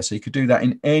direction there. So you could do that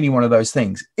in any one of those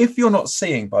things. If you're not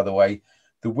seeing, by the way,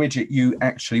 the widget you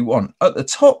actually want, at the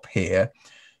top here,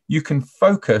 you can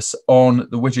focus on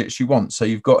the widgets you want. So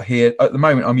you've got here, at the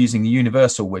moment, I'm using the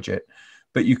universal widget,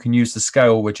 but you can use the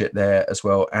scale widget there as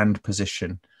well, and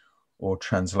position or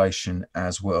translation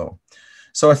as well.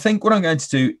 So I think what I'm going to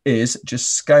do is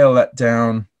just scale that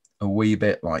down a wee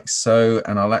bit like so,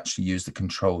 and I'll actually use the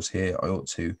controls here. I ought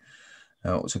to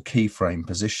keyframe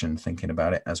position, thinking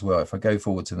about it as well. If I go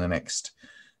forward to the next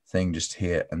thing just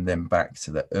here and then back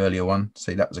to the earlier one,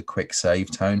 see that was a quick save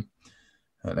tone.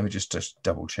 Let me just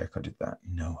double check I did that.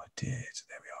 No, I did.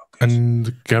 There we are. Good.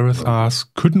 And Gareth asks,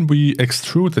 couldn't we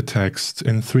extrude the text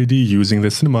in 3D using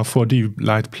the Cinema 4D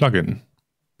Lite plugin?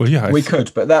 Well, yeah, we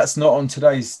could, but that's not on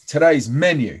today's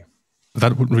menu.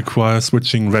 That would require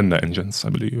switching render engines, I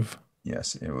believe.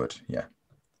 Yes, it would. Yeah,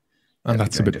 and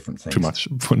that's a bit different too much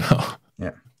for now.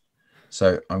 Yeah.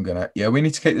 So I'm gonna. Yeah, we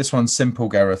need to keep this one simple,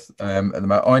 Gareth. At the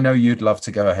moment, I know you'd love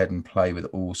to go ahead and play with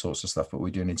all sorts of stuff, but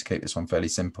we do need to keep this one fairly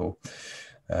simple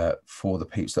for the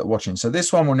peeps that are watching. So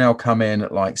this one will now come in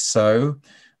like so.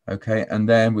 Okay, and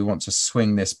then we want to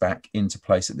swing this back into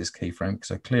place at this keyframe,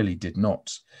 because I clearly did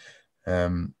not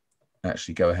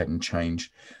actually go ahead and change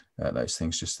those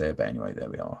things just there. But anyway, there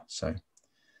we are. So I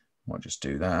might just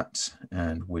do that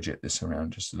and widget this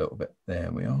around just a little bit.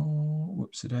 There we are.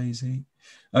 Whoops-a-daisy.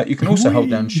 You can also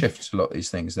hold down shift to lock these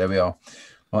things. There we are,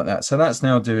 like that. So that's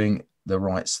now doing the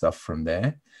right stuff from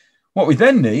there. What we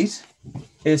then need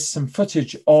is some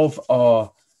footage of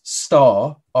our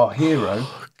star, our hero.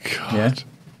 Oh, God.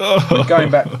 Yeah.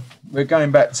 We're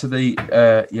going back to the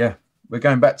we're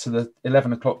going back to the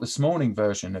 11 o'clock this morning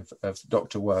version of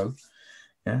Dr. Woe.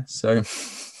 Yeah, so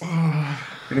I'm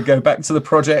gonna go back to the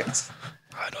project.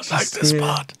 I don't like this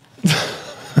part.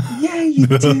 Yeah, you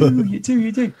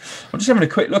do. I'm just having a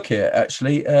quick look here,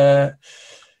 actually. There's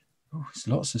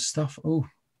lots of stuff. Oh,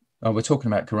 we're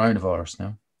talking about coronavirus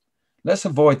now. Let's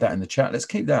avoid that in the chat. Let's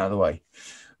keep that out of the way.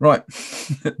 Right,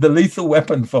 the Lethal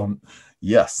Weapon font.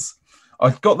 Yes.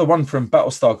 I got the one from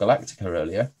Battlestar Galactica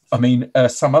earlier. I mean,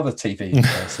 some other TV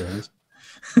series.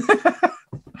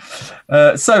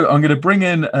 So I'm going to bring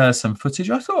in some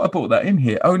footage. I thought I brought that in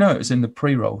here. Oh, no, it was in the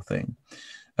pre-roll thing.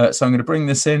 So I'm going to bring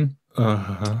this in. I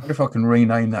wonder if I can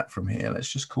rename that from here.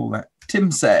 Let's just call that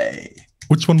Timsay.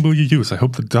 Which one will you use? I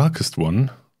hope the darkest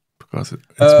one, because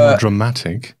it's more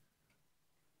dramatic.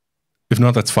 If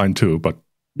not, that's fine too. But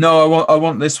no, I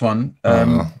want this one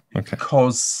okay.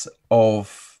 Because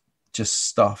of just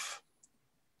stuff.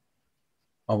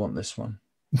 I want this one.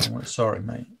 Sorry,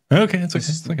 mate. Okay, it's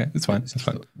okay. It's fine. It's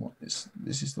fine.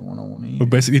 This is the one I want to use. Well,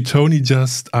 basically, Tony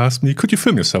just asked me, "Could you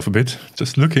film yourself a bit,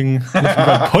 just looking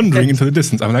about pondering into the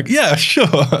distance?" I'm like, "Yeah, sure."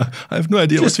 I have no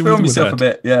idea just what you want to do with that. Film yourself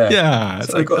a bit, yeah. Yeah.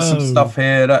 So I've got some stuff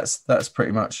here. That's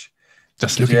pretty much.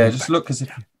 Just looking. Yeah, just look as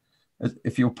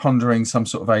if you're pondering some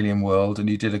sort of alien world, and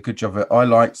you did a good job of it. I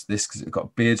liked this because it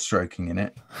got beard stroking in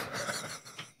it.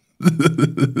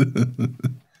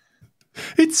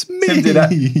 It's me. Tim did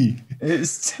that.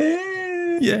 It's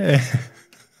Tim. Yeah.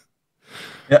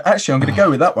 Yeah, actually, I'm going to go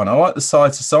with that one. I like the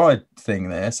side-to-side thing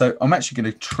there. So I'm actually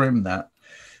going to trim that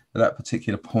at that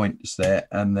particular point just there,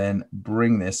 and then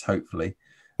bring this, hopefully.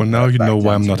 Well, now you know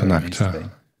why I'm not an actor.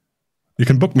 You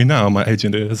can book me now. My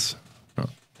agent is. Oh.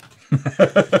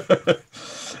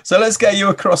 So let's get you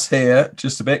across here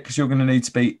just a bit, because you're going to need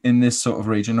to be in this sort of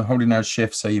region. I'm holding down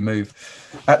shift so you move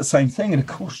at the same thing. And of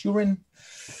course, you're in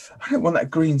I don't want that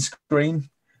green screen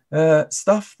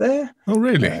stuff there. Oh,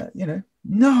 really? You know,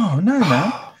 no,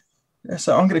 man. Yeah,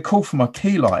 so I'm going to call for my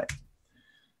key light.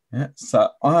 Yeah, so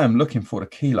I am looking for the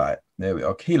key light. There we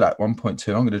are, key light 1.2.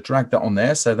 I'm going to drag that on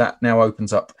there. So that now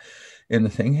opens up in the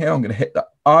thing here. I'm going to hit the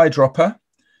eyedropper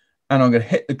and I'm going to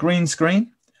hit the green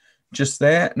screen just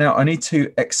there. Now I need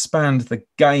to expand the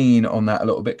gain on that a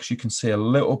little bit because you can see a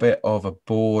little bit of a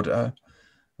border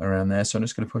around there. So I'm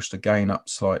just going to push the gain up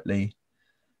slightly.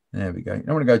 There we go. You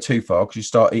don't want to go too far because you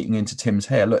start eating into Tim's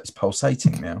hair. Look, it's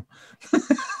pulsating now.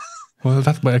 Well,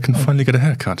 that way I can finally get a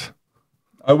haircut.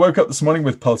 I woke up this morning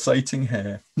with pulsating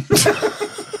hair. £5.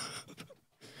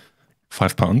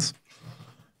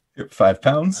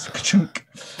 £5. Ka-chunk.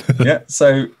 Yeah,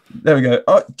 so there we go.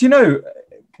 Do you know,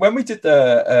 when we did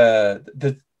the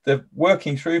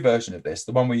working through version of this,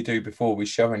 the one we do before we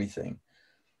show anything,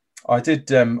 I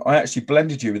actually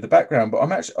blended you with the background, but I'm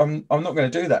not going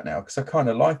to do that now because I kind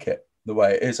of like it the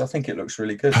way it is. I think it looks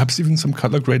really good. Perhaps even some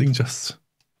color grading, just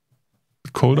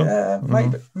colder. Yeah,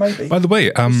 maybe. By the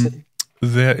way,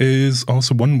 there is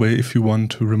also one way if you want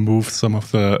to remove some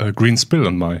of the green spill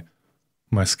on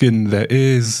my skin. There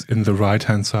is in the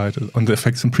right-hand side on the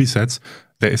effects and presets,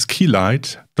 there is key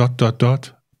light ...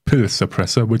 pill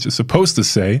suppressor, which is supposed to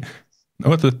say,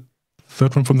 oh, the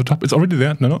third one from the top, it's already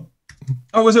there. No.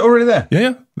 Oh, was it already there?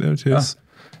 Yeah, there it is.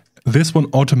 This one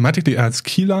automatically adds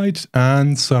key light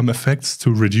and some effects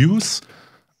to reduce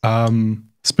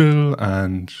spill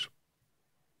and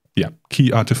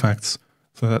key artifacts.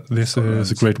 So this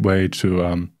is a great way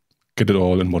to get it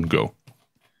all in one go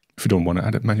if you don't want to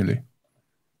add it manually.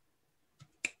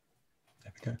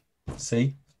 There we go.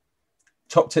 See?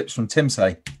 Top tips from Tim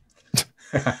Say.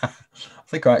 I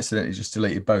think I accidentally just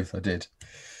deleted both. I did.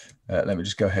 Let me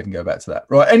just go ahead and go back to that.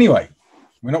 Right. Anyway,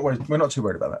 we're not too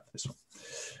worried about that for this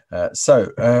one.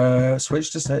 So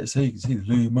switch to set so you can see the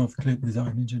loom of the clip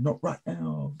design ninja. Not right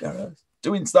now, Gareth.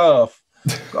 Doing stuff.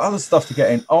 Got other stuff to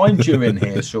get in. I'm due in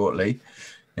here shortly.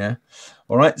 Yeah.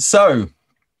 All right. So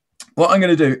what I'm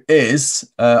going to do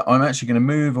is I'm actually going to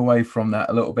move away from that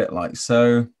a little bit like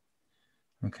so.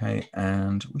 Okay.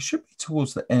 And we should be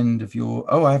towards the end of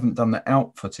your, I haven't done the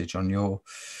out footage on your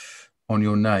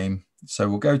name. So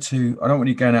we'll go to, I don't want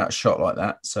you going out of shot like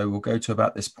that. So we'll go to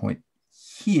about this point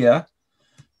here.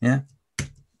 Yeah.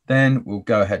 Then we'll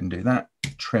go ahead and do that.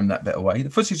 Trim that bit away. The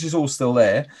footage is all still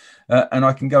there. And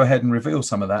I can go ahead and reveal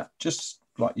some of that just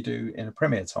like you do in a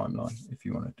Premiere timeline if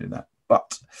you want to do that.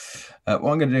 But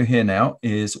what I'm going to do here now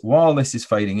is while this is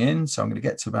fading in, so I'm going to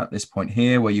get to about this point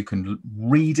here where you can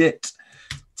read it.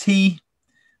 T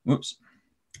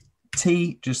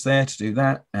just there to do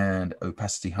that, and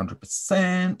opacity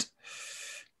 100%.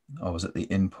 I was at the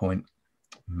in point.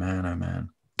 Man, oh man.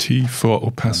 T for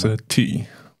opacity.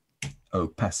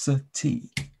 Opacity.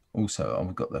 Also,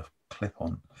 I've got the clip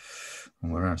on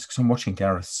when we're around because I'm watching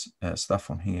Gareth's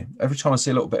stuff on here. Every time I see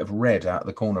a little bit of red out of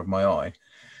the corner of my eye,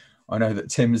 I know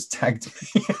that Tim has tagged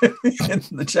me in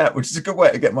the chat, which is a good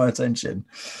way to get my attention.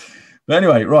 But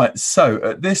anyway, right. So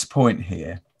at this point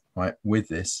here, right, with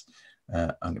this,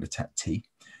 I'm going to tap T.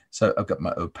 So I've got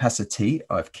my opacity.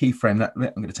 I've keyframed that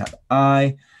bit. I'm going to tap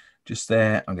I just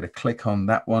there. I'm going to click on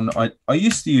that one. I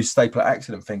used to use stapler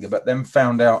accident finger, but then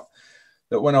found out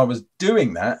that when I was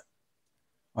doing that,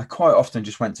 I quite often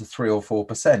just went to 3 or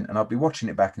 4%, and I'd be watching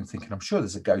it back and thinking, I'm sure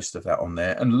there's a ghost of that on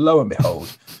there. And lo and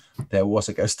behold, there was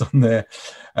a ghost on there.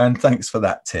 And thanks for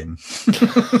that, Tim.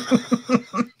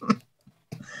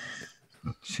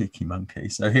 Cheeky monkey.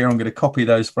 So here I'm going to copy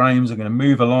those frames. I'm going to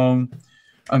move along.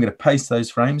 I'm going to paste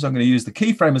those frames. I'm going to use the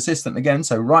keyframe assistant again.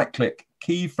 So right click,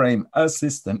 keyframe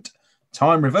assistant,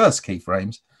 time reverse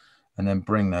keyframes, and then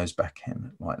bring those back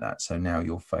in like that. So now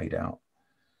you'll fade out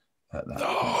at that.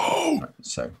 No. Right,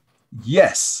 so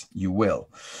yes, you will.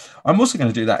 I'm also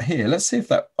going to do that here. Let's see if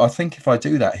that, I think if I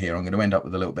do that here, I'm going to end up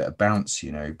with a little bit of bounce,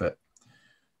 you know, but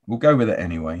we'll go with it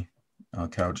anyway.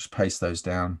 Okay, I'll just paste those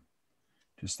down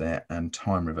just there and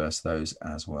time reverse those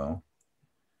as well.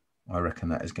 I reckon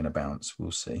that is going to bounce.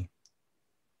 We'll see.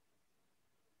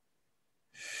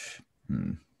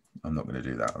 I'm not going to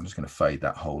do that. I'm just going to fade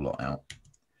that whole lot out.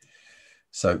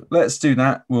 So let's do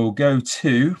that. We'll go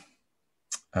to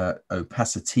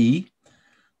opacity.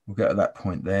 We'll go to that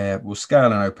point there. We'll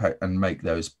scale and opaque and make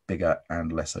those bigger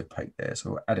and less opaque there.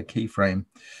 So we'll add a keyframe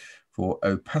for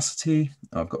opacity.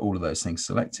 I've got all of those things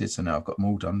selected. So now I've got them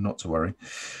all done, not to worry.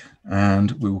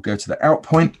 And we will go to the out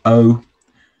point O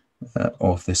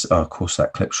of this. Oh, of course,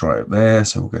 that clips right up there.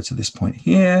 So we'll go to this point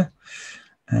here.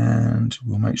 And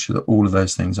we'll make sure that all of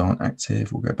those things aren't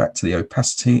active. We'll go back to the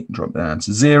opacity, drop down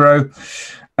to 0.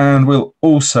 And we'll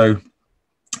also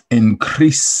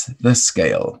increase the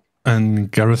scale.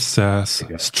 And Gareth says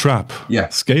strap. Yeah.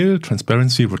 Scale,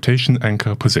 transparency, rotation,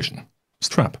 anchor, position.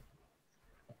 Strap.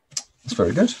 That's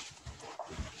very good.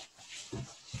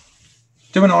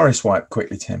 Do an iris wipe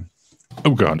quickly, Tim.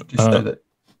 Oh, God. Just so that...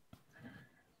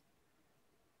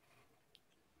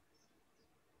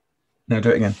 No, do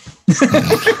it again.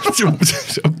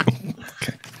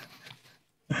 Okay.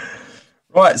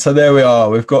 Right, so there we are.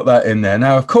 We've got that in there.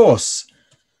 Now, of course,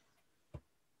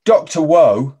 Dr.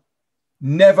 Woe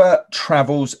never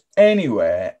travels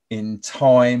anywhere in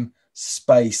time,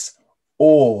 space,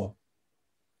 or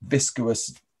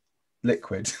viscous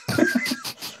liquid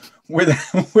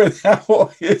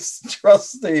without his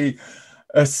trusty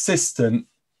assistant,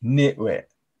 Nitwit.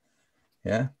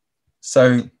 Yeah.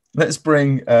 So let's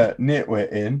bring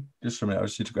Nitwit in. Just for a minute, I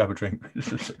just need to grab a drink.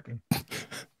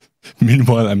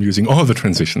 Meanwhile, I'm using all the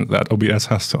transitions that OBS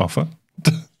has to offer.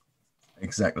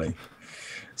 Exactly.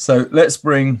 So let's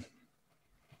bring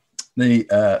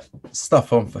the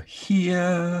stuff on for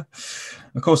here.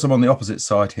 Of course, I'm on the opposite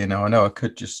side here now. I know I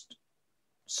could just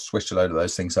switch a load of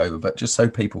those things over, but just so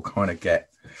people kind of get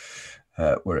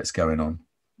where it's going on,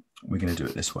 we're going to do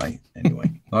it this way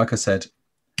anyway. Like I said,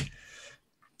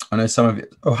 I know some of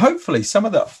it, or hopefully some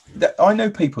of the, I know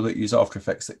people that use After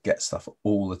Effects that get stuff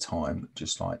all the time,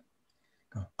 just like,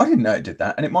 I didn't know it did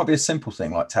that. And it might be a simple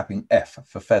thing like tapping F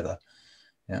for feather.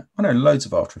 Yeah, I know loads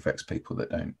of After Effects people that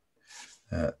don't,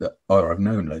 or I've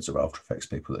known loads of After Effects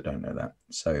people that don't know that.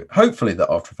 So hopefully the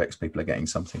After Effects people are getting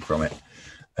something from it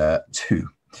too.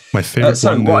 My favorite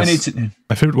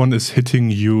my favorite one is hitting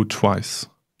U twice.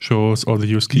 Shows all the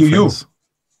used keyframes.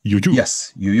 You.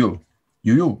 Yes, you.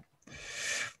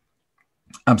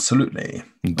 Absolutely.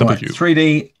 W. Right,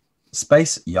 3D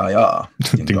space, yeah.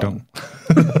 Ding dong.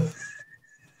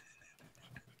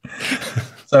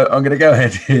 So I'm going to go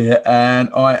ahead here and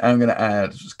I am going to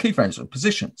add keyframes for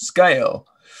position, scale,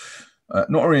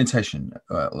 not orientation,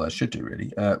 well, I should do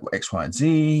really, X, Y, and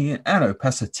Z, and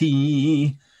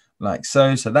opacity, like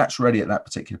so. So that's ready at that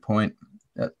particular point.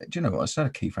 Do you know what? I set a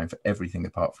keyframe for everything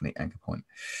apart from the anchor point,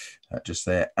 just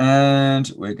there.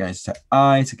 And we're going to tap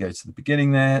I to go to the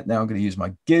beginning there. Now I'm going to use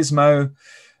my gizmo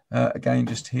again,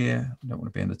 just here. I don't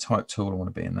want to be in the type tool. I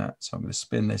want to be in that. So I'm going to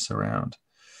spin this around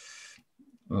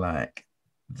like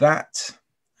that.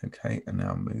 Okay, and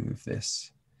now move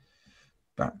this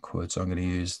backwards. I'm going to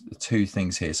use the two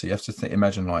things here. So you have to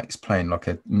imagine like it's playing like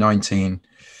a 1990s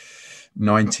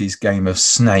game of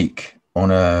Snake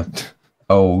on a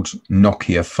old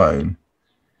Nokia phone.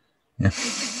 Yeah.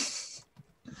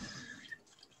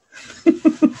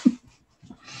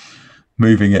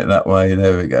 Moving it that way.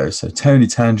 There we go. So Tony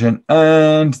tangent,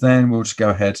 and then we'll just go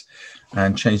ahead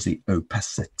and change the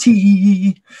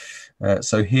opacity.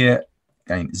 So here,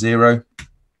 again, 0,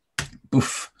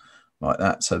 boof, like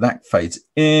that. So that fades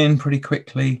in pretty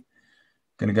quickly.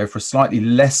 Going to go for a slightly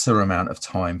lesser amount of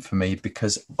time for me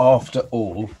because after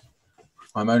all,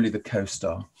 I'm only the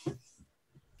co-star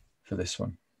for this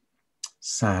one.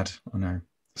 Sad, I know.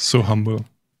 So humble.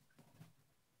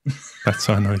 That's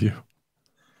how I know you.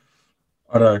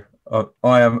 I know.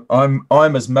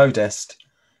 I'm as modest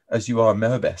as you are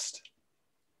Möbest.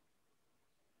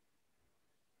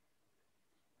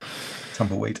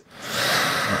 Tumbleweed.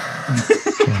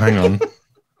 Oh, hang on.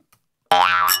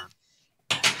 I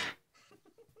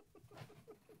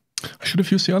should have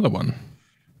used the other one.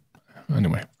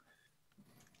 Anyway.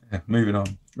 Yeah, moving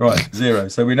on. Right, 0.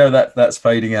 So we know that that's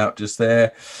fading out just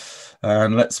there.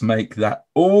 And let's make that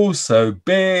also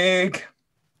big.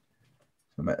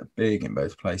 So make it big in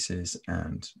both places,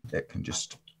 and it can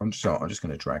just, I'm just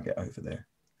going to drag it over there.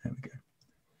 There we go.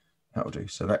 That'll do.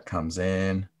 So that comes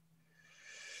in.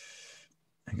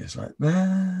 And goes like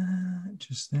that,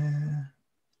 just there.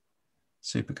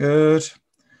 Super good.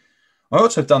 I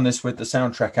also have done this with the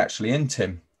soundtrack actually in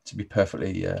Tim, to be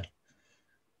perfectly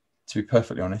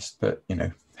honest. But you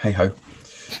know, hey ho.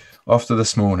 After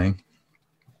this morning,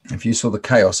 if you saw the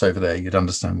chaos over there, you'd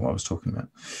understand what I was talking about.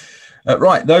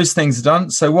 Right, those things are done.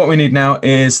 So what we need now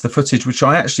is the footage, which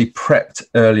I actually prepped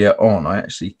earlier on. I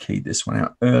actually keyed this one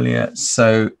out earlier.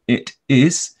 So it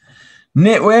is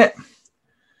Nitwit.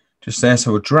 Just there,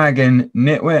 so we'll drag in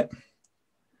Nitwit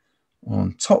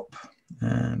on top,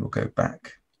 and we'll go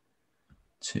back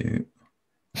to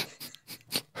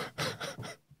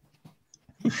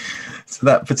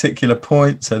that particular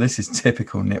point. So this is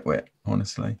typical Nitwit,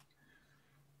 honestly.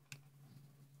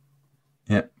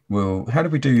 Yep. Well, how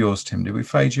did we do yours, Tim? Did we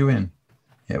fade you in?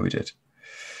 Yeah, we did.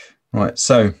 Right.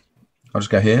 So I'll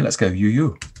just go here. Let's go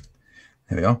you.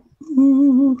 There we are.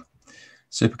 Ooh.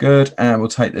 Super good. And we'll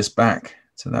take this back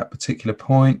to that particular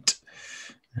point,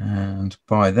 and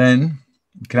by then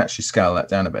you can actually scale that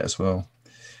down a bit as well.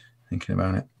 Thinking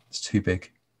about it, it's too big.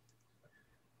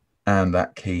 And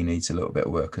that key needs a little bit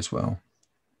of work as well.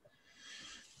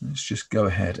 Let's just go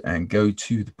ahead and go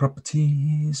to the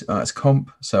properties. Oh, it's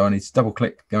comp, so I need to double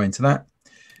click, go into that.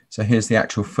 So here's the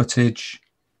actual footage.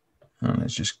 And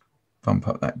let's just bump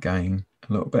up that gain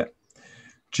a little bit,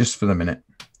 just for the minute.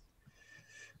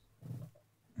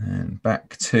 And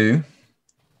back to,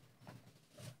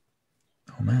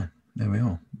 oh man, there we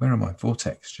are. Where am I?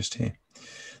 Vortex, just here.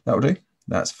 That'll do.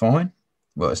 That's fine.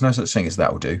 Well, there's no such thing as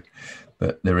that'll do,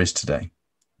 but there is today.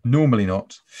 Normally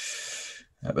not,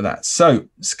 but that's. So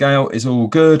scale is all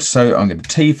good. So I'm going to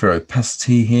T for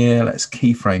opacity here. Let's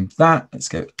keyframe that. Let's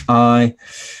go I,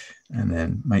 and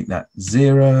then make that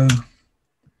 0.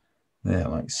 There,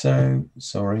 like so.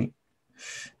 Sorry.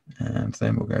 And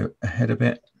then we'll go ahead a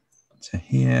bit to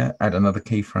here, add another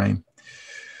keyframe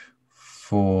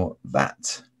for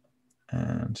that,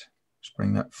 and just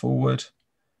bring that forward.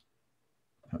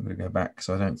 I'm going to go back because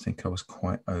I don't think I was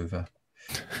quite over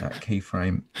that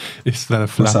keyframe. Is that a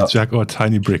flat jack or a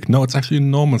tiny brick? No, it's actually a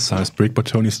normal sized brick, but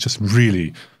Tony's just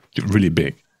really, really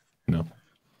big. You know.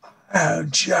 Oh,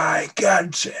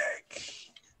 gigantic.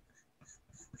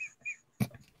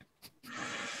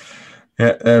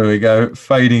 Yeah, there we go.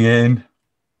 Fading in.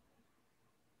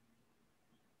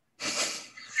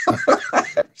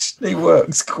 Actually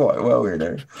works quite well, you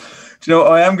know. Do you know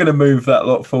what? I am going to move that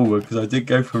lot forward because I did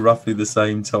go for roughly the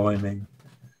same timing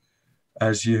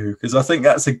as you, because I think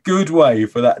that's a good way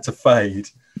for that to fade.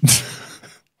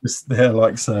 Just there,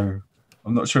 like so.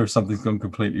 I'm not sure if something's gone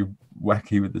completely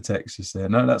wacky with the textures there.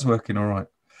 No, that's working all right.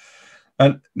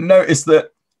 And notice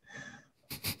that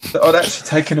I'd actually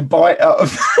taken a bite out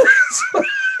of that.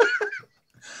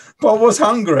 But I was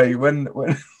hungry when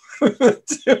we were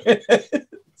doing it.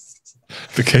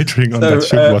 The catering on that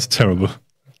shoot was terrible.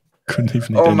 Couldn't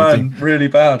even eat anything. Man, really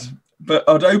bad. But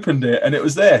I'd opened it and it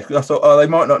was there. I thought, oh, they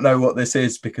might not know what this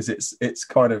is because it's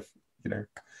kind of, you know,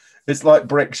 it's like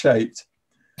brick shaped.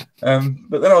 But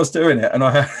then I was doing it and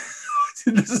I had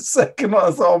just a second.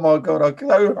 I thought, oh my God, I'm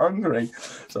so hungry.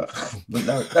 So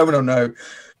no.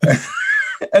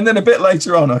 And then a bit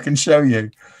later on, I can show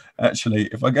you. Actually,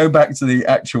 if I go back to the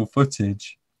actual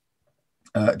footage,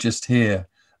 just here.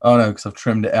 Oh no, because I've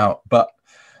trimmed it out. But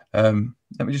let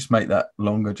me just make that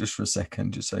longer just for a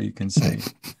second, just so you can see.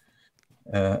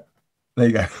 There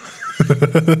you go.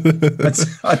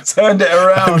 I turned it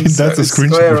around. I mean, that's a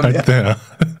screenshot right there.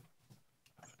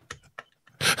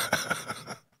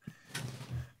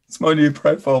 It's my new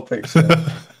profile picture.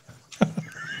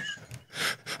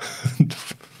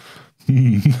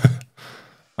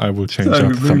 I will change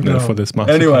up thumbnail for this masterclass.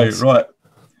 Anyway, right.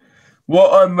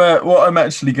 What I'm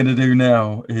actually going to do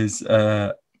now is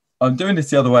I'm doing this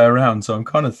the other way around, so I'm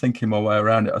kind of thinking my way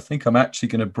around it. I think I'm actually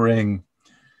going to bring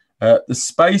the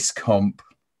space comp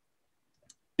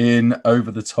in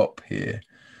over the top here.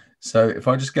 So if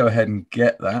I just go ahead and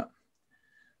get that,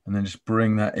 and then just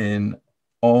bring that in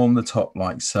on the top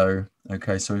like so.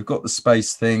 Okay, so we've got the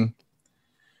space thing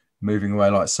moving away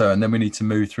like so, and then we need to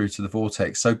move through to the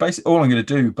vortex. So basically, all I'm going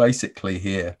to do basically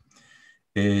here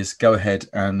is go ahead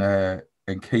and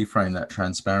keyframe that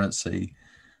transparency,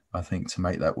 I think, to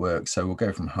make that work. So we'll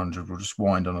go from 100, we'll just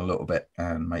wind on a little bit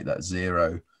and make that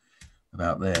 0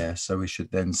 about there. So we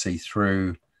should then see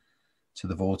through to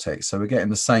the vortex. So we're getting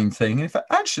the same thing. In fact,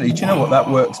 actually, do you know what? That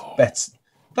works better.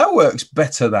 That works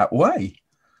better that way.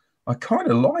 I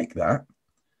kind of like that.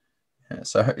 Yeah,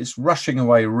 so it's rushing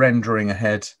away, rendering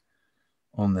ahead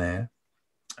on there.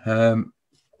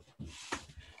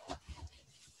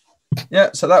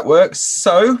 Yeah, so that works.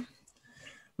 So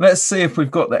let's see if we've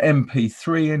got the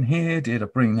MP3 in here. Did I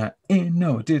bring that in?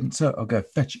 No, I didn't. So I'll go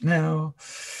fetch it now.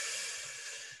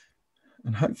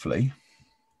 And hopefully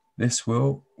this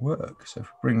will work. So if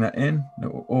we bring that in,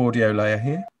 little audio layer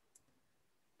here.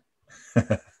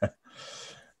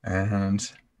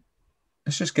 And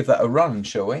let's just give that a run,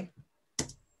 shall we?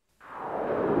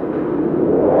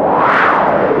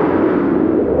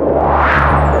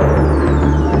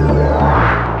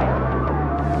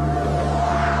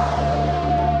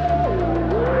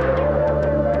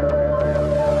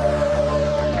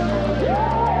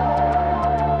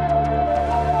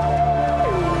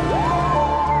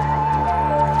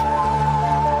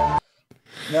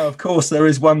 Now, of course, there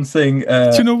is one thing.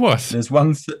 Do you know what? There's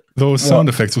one. Those sound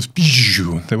effects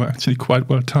they were actually quite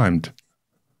well timed.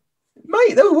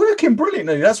 Mate, they were working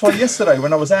brilliantly. That's why yesterday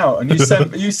when I was out and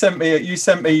you sent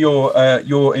me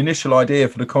your initial idea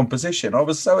for the composition, I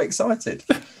was so excited.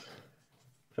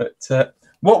 But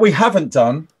what we haven't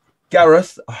done,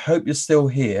 Gareth, I hope you're still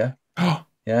here.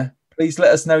 Yeah, please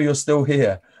let us know you're still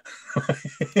here.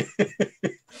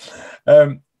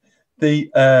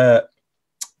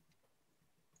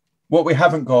 what we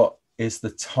haven't got is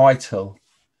the title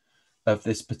of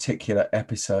this particular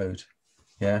episode.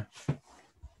 Yeah.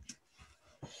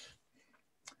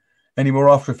 Any more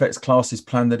After Effects classes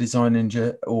planned, the Design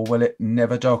Ninja, or will it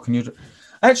never darken your...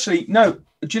 Actually, no.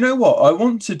 Do you know what I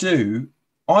want to do?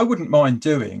 I wouldn't mind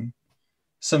doing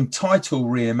some title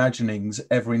reimaginings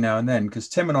every now and then, because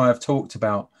Tim and I have talked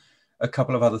about a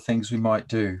couple of other things we might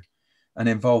do and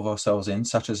involve ourselves in,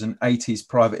 such as an 80s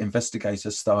private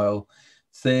investigator style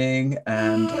thing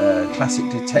and a classic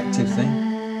detective thing.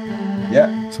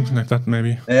 Yeah. Something like that,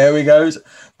 maybe. There we go.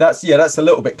 That's a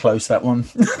little bit close, that one.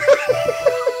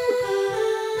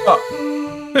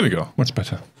 There we go. Much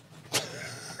better.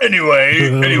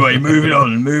 Anyway, moving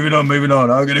on.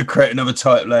 I'm going to create another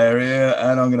type layer here,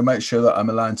 and I'm going to make sure that I'm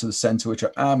aligned to the center, which I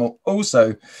am.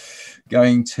 Also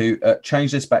going to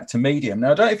change this back to medium.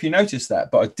 Now, I don't know if you noticed that,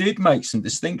 but I did make some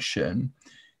distinction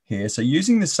here. So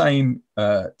using the same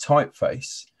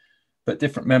typeface, but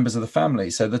different members of the family.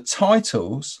 So the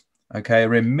titles, okay,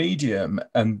 are in medium,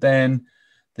 and then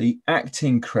the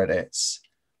acting credits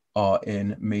are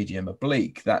in medium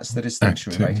oblique. That's the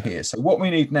distinction we made here. So what we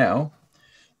need now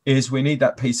is we need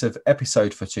that piece of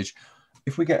episode footage.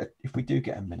 If we do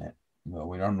get a minute, well,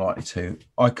 we're unlikely to.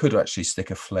 I could actually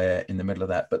stick a flare in the middle of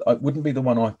that, but it wouldn't be the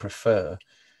one I prefer.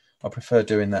 I prefer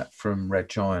doing that from Red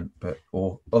Giant,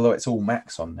 although it's all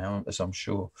Max on now, as I'm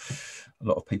sure a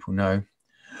lot of people know.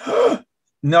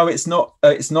 No, it's not.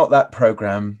 It's not that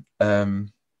program,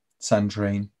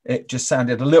 Sandrine. It just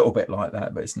sounded a little bit like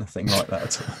that, but it's nothing like that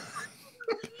at all.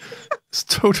 It's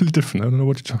totally different. I don't know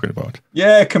what you're talking about.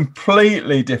 Yeah,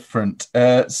 completely different.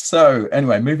 So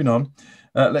anyway, moving on.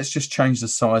 Let's just change the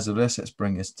size of this. Let's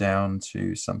bring this down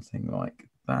to something like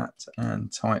that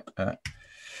and type.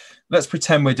 Let's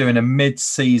pretend we're doing a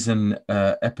mid-season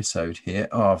episode here.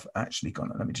 Oh, I've actually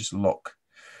gone. Let me just lock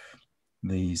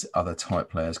these other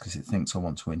type layers because it thinks I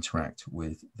want to interact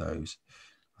with those.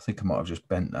 I think I might have just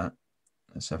bent that.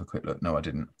 Let's have a quick look. No, I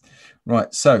didn't.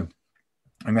 Right, so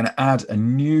I'm going to add a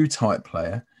new type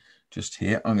layer just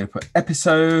here. I'm going to put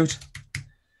episode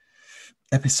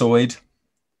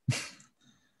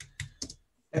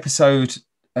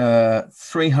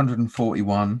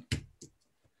 341.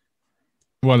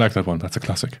 Well, I like that one. That's a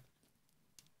classic.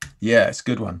 Yeah, it's a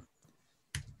good one.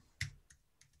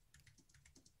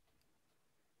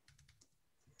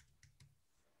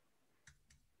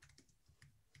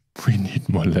 We need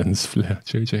more lens flare,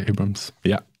 J.J. Abrams.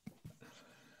 Yeah.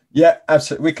 Yeah,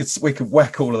 absolutely. We could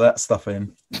whack all of that stuff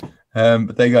in.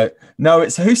 But there you go. No,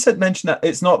 it's who said mention that?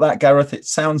 It's not that, Gareth. It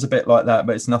sounds a bit like that,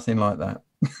 but it's nothing like that.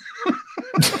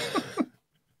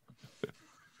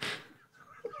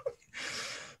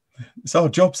 It's our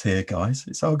jobs here, guys.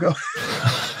 It's our go.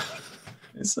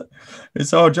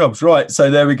 It's our jobs, right?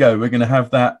 So there we go. We're going to have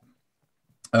that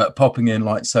popping in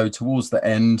like so towards the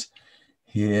end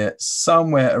here,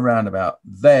 somewhere around about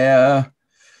there.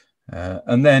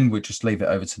 And then we'll just leave it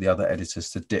over to the other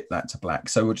editors to dip that to black.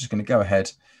 So we're just going to go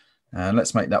ahead and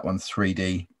let's make that one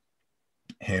 3D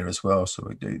here as well. So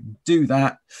we do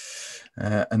that.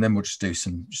 And then we'll just do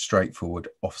some straightforward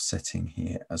offsetting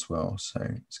here as well. So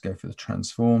let's go for the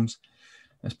transforms.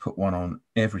 Let's put one on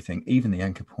everything, even the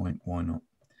anchor point. Why not?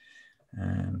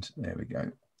 And there we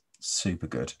go. Super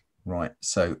good. Right.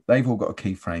 So they've all got a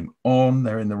keyframe on.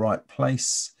 They're in the right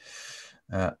place.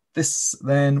 This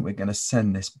then we're going to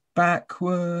send this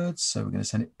backwards. So we're going to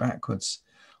send it backwards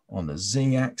on the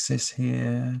Z axis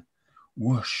here.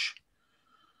 Whoosh.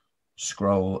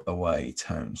 Scroll away,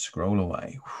 tone. Scroll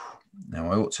away.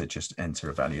 Now I ought to just enter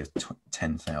a value of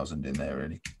 10,000 in there,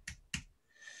 really.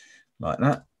 Like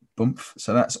that. Boomf.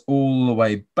 So that's all the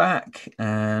way back.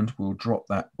 And we'll drop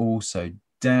that also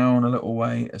down a little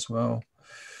way as well.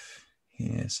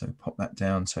 Here, so pop that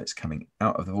down so it's coming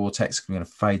out of the vortex. We're going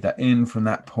to fade that in from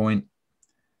that point.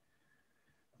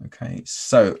 Okay,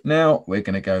 so now we're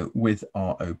going to go with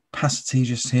our opacity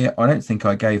just here. I don't think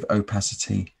I gave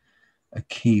opacity a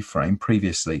keyframe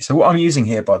previously. So what I'm using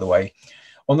here, by the way,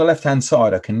 on the left-hand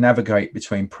side, I can navigate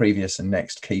between previous and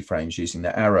next keyframes using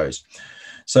the arrows.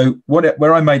 So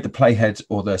where I made the playhead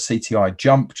or the CTI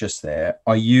jump just there,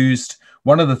 I used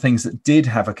one of the things that did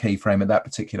have a keyframe at that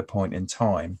particular point in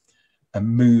time and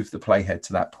move the playhead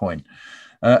to that point.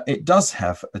 It does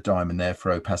have a diamond there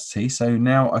for opacity. So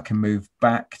now I can move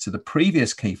back to the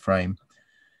previous keyframe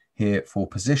here for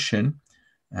position.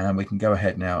 And we can go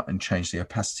ahead now and change the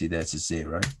opacity there to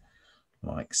 0,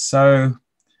 like so.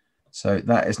 So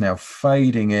that is now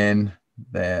fading in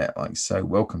there, like so.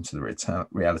 Welcome to the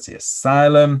Reality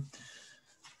Asylum.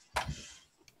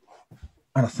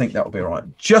 And I think that'll be all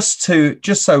right. Just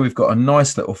so we've got a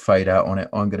nice little fade out on it,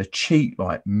 I'm going to cheat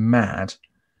like mad,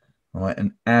 right,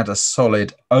 and add a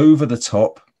solid over the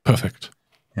top. Perfect.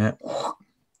 Yeah,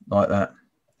 like that.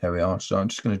 There we are. So I'm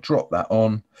just going to drop that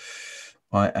on.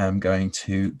 I am going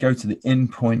to go to the in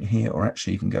point here, or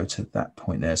actually even go to that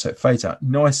point there. So it fades out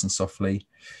nice and softly.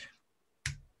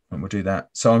 And we'll do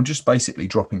that. So I'm just basically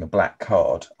dropping a black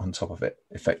card on top of it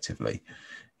effectively.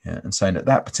 Yeah, and saying at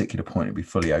that particular point it'll be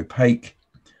fully opaque.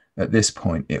 At this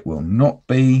point it will not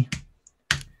be.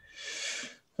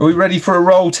 Are we ready for a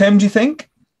roll, Tim, do you think?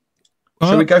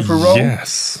 Shall we go for a roll?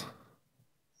 Yes.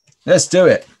 Let's do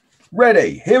it.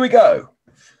 Ready, here we go.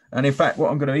 And in fact,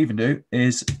 what I'm going to even do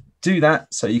is do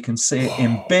that so you can see it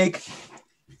in big.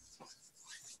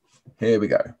 Here we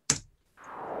go.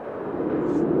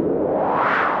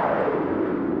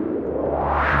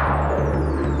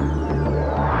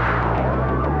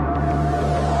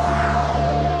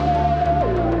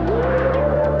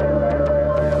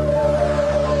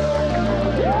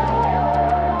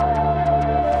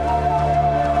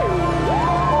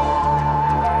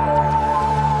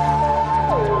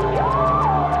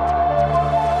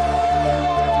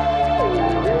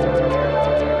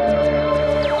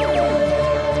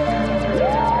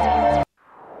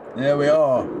 There we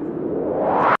are.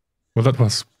 Well, that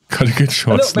was cutting it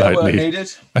short slightly.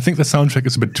 Needed. I think the soundtrack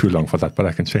is a bit too long for that, but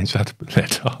I can change that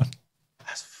later on.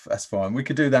 That's fine. We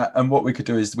could do that, and what we could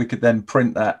do is we could then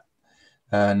print that,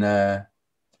 and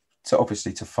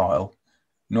obviously to file,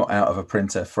 not out of a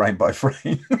printer, frame by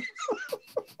frame.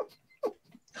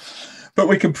 But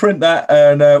we can print that,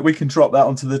 and we can drop that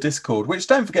onto the Discord. Which,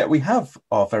 don't forget, we have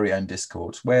our very own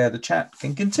Discord where the chat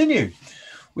can continue.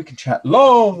 We can chat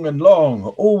long and long,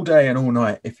 all day and all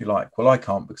night, if you like. Well, I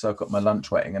can't because I've got my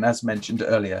lunch waiting. And as mentioned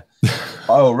earlier, I'm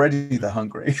already the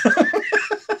hungry.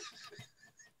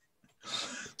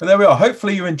 But there we are.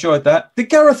 Hopefully you enjoyed that. Did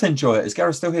Gareth enjoy it? Is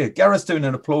Gareth still here? Gareth's doing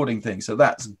an applauding thing, so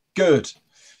that's good.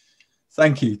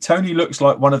 Thank you. Tony looks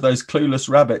like one of those clueless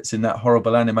rabbits in that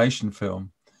horrible animation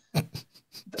film.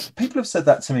 People have said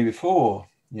that to me before,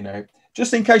 you know.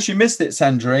 Just in case you missed it,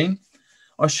 Sandrine,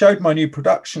 I showed my new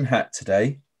production hat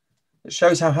today. It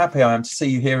shows how happy I am to see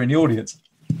you here in the audience.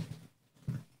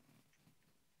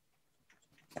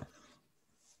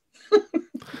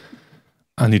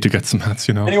 I need to get some hats,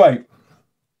 you know. Anyway.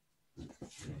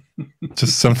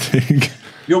 Just something.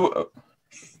 You're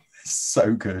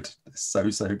so good. So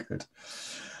good.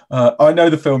 I know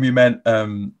the film you meant,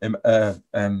 Sandrine,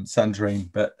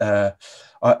 but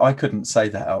I couldn't say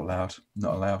that out loud.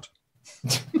 Not allowed.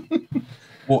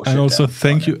 And also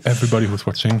thank you everybody who's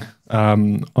watching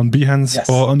on Behance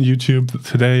or on YouTube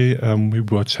today. We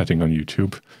were chatting on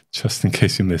YouTube just in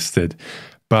case you missed it.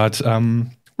 But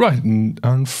right,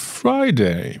 on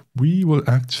Friday we will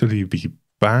actually be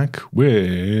back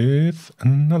with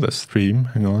another stream.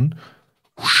 Hang on.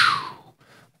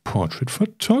 Portrait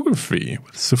photography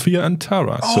with Sophia and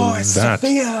Tara. Oh, it's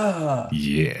Sophia!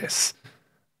 Yes.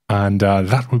 And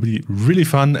that will be really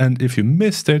fun. And if you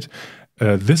missed it,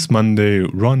 this Monday,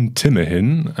 Ron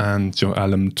Timmerhin and Joe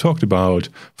Allen talked about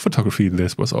photography.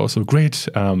 This was also great.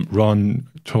 Ron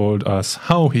told us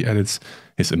how he edits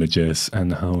his images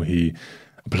and how he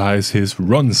applies his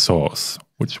Ron source,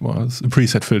 which was a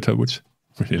preset filter, which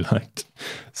I really liked.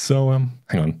 So,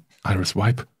 hang on. Iris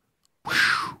wipe.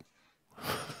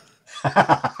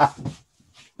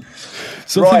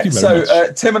 So right, thank you very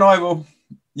much. Tim and I will...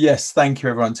 Yes, thank you,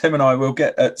 everyone. Tim and I will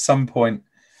get at some point...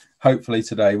 Hopefully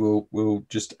today we'll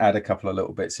just add a couple of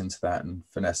little bits into that and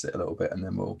finesse it a little bit, and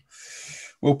then we'll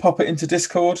pop it into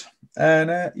Discord.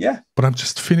 And yeah. But I'm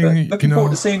just feeling, looking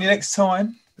forward to seeing you next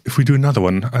time. If we do another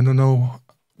one, I don't know,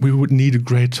 we would need a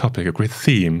great topic, a great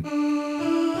theme.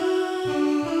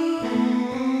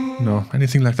 No,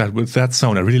 anything like that with that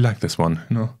sound. I really like this one.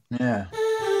 You know. Yeah.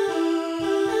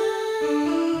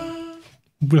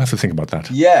 We'll have to think about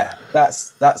that. Yeah,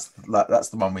 that's the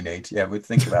one we need. Yeah, we'd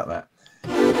think about that.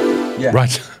 Yeah.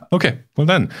 Right. Okay. Well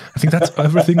then, I think that's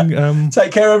everything.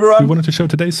 Take care, everyone. We wanted to show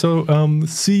today. So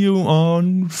see you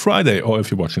on Friday, or if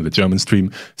you're watching the German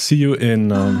stream, see you in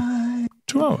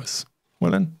 2 hours. Well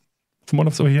then, from one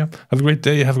of us over here, have a great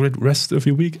day. Have a great rest of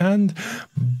your week, and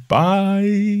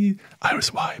bye.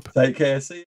 Iris Wipe. Take care.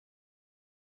 See you.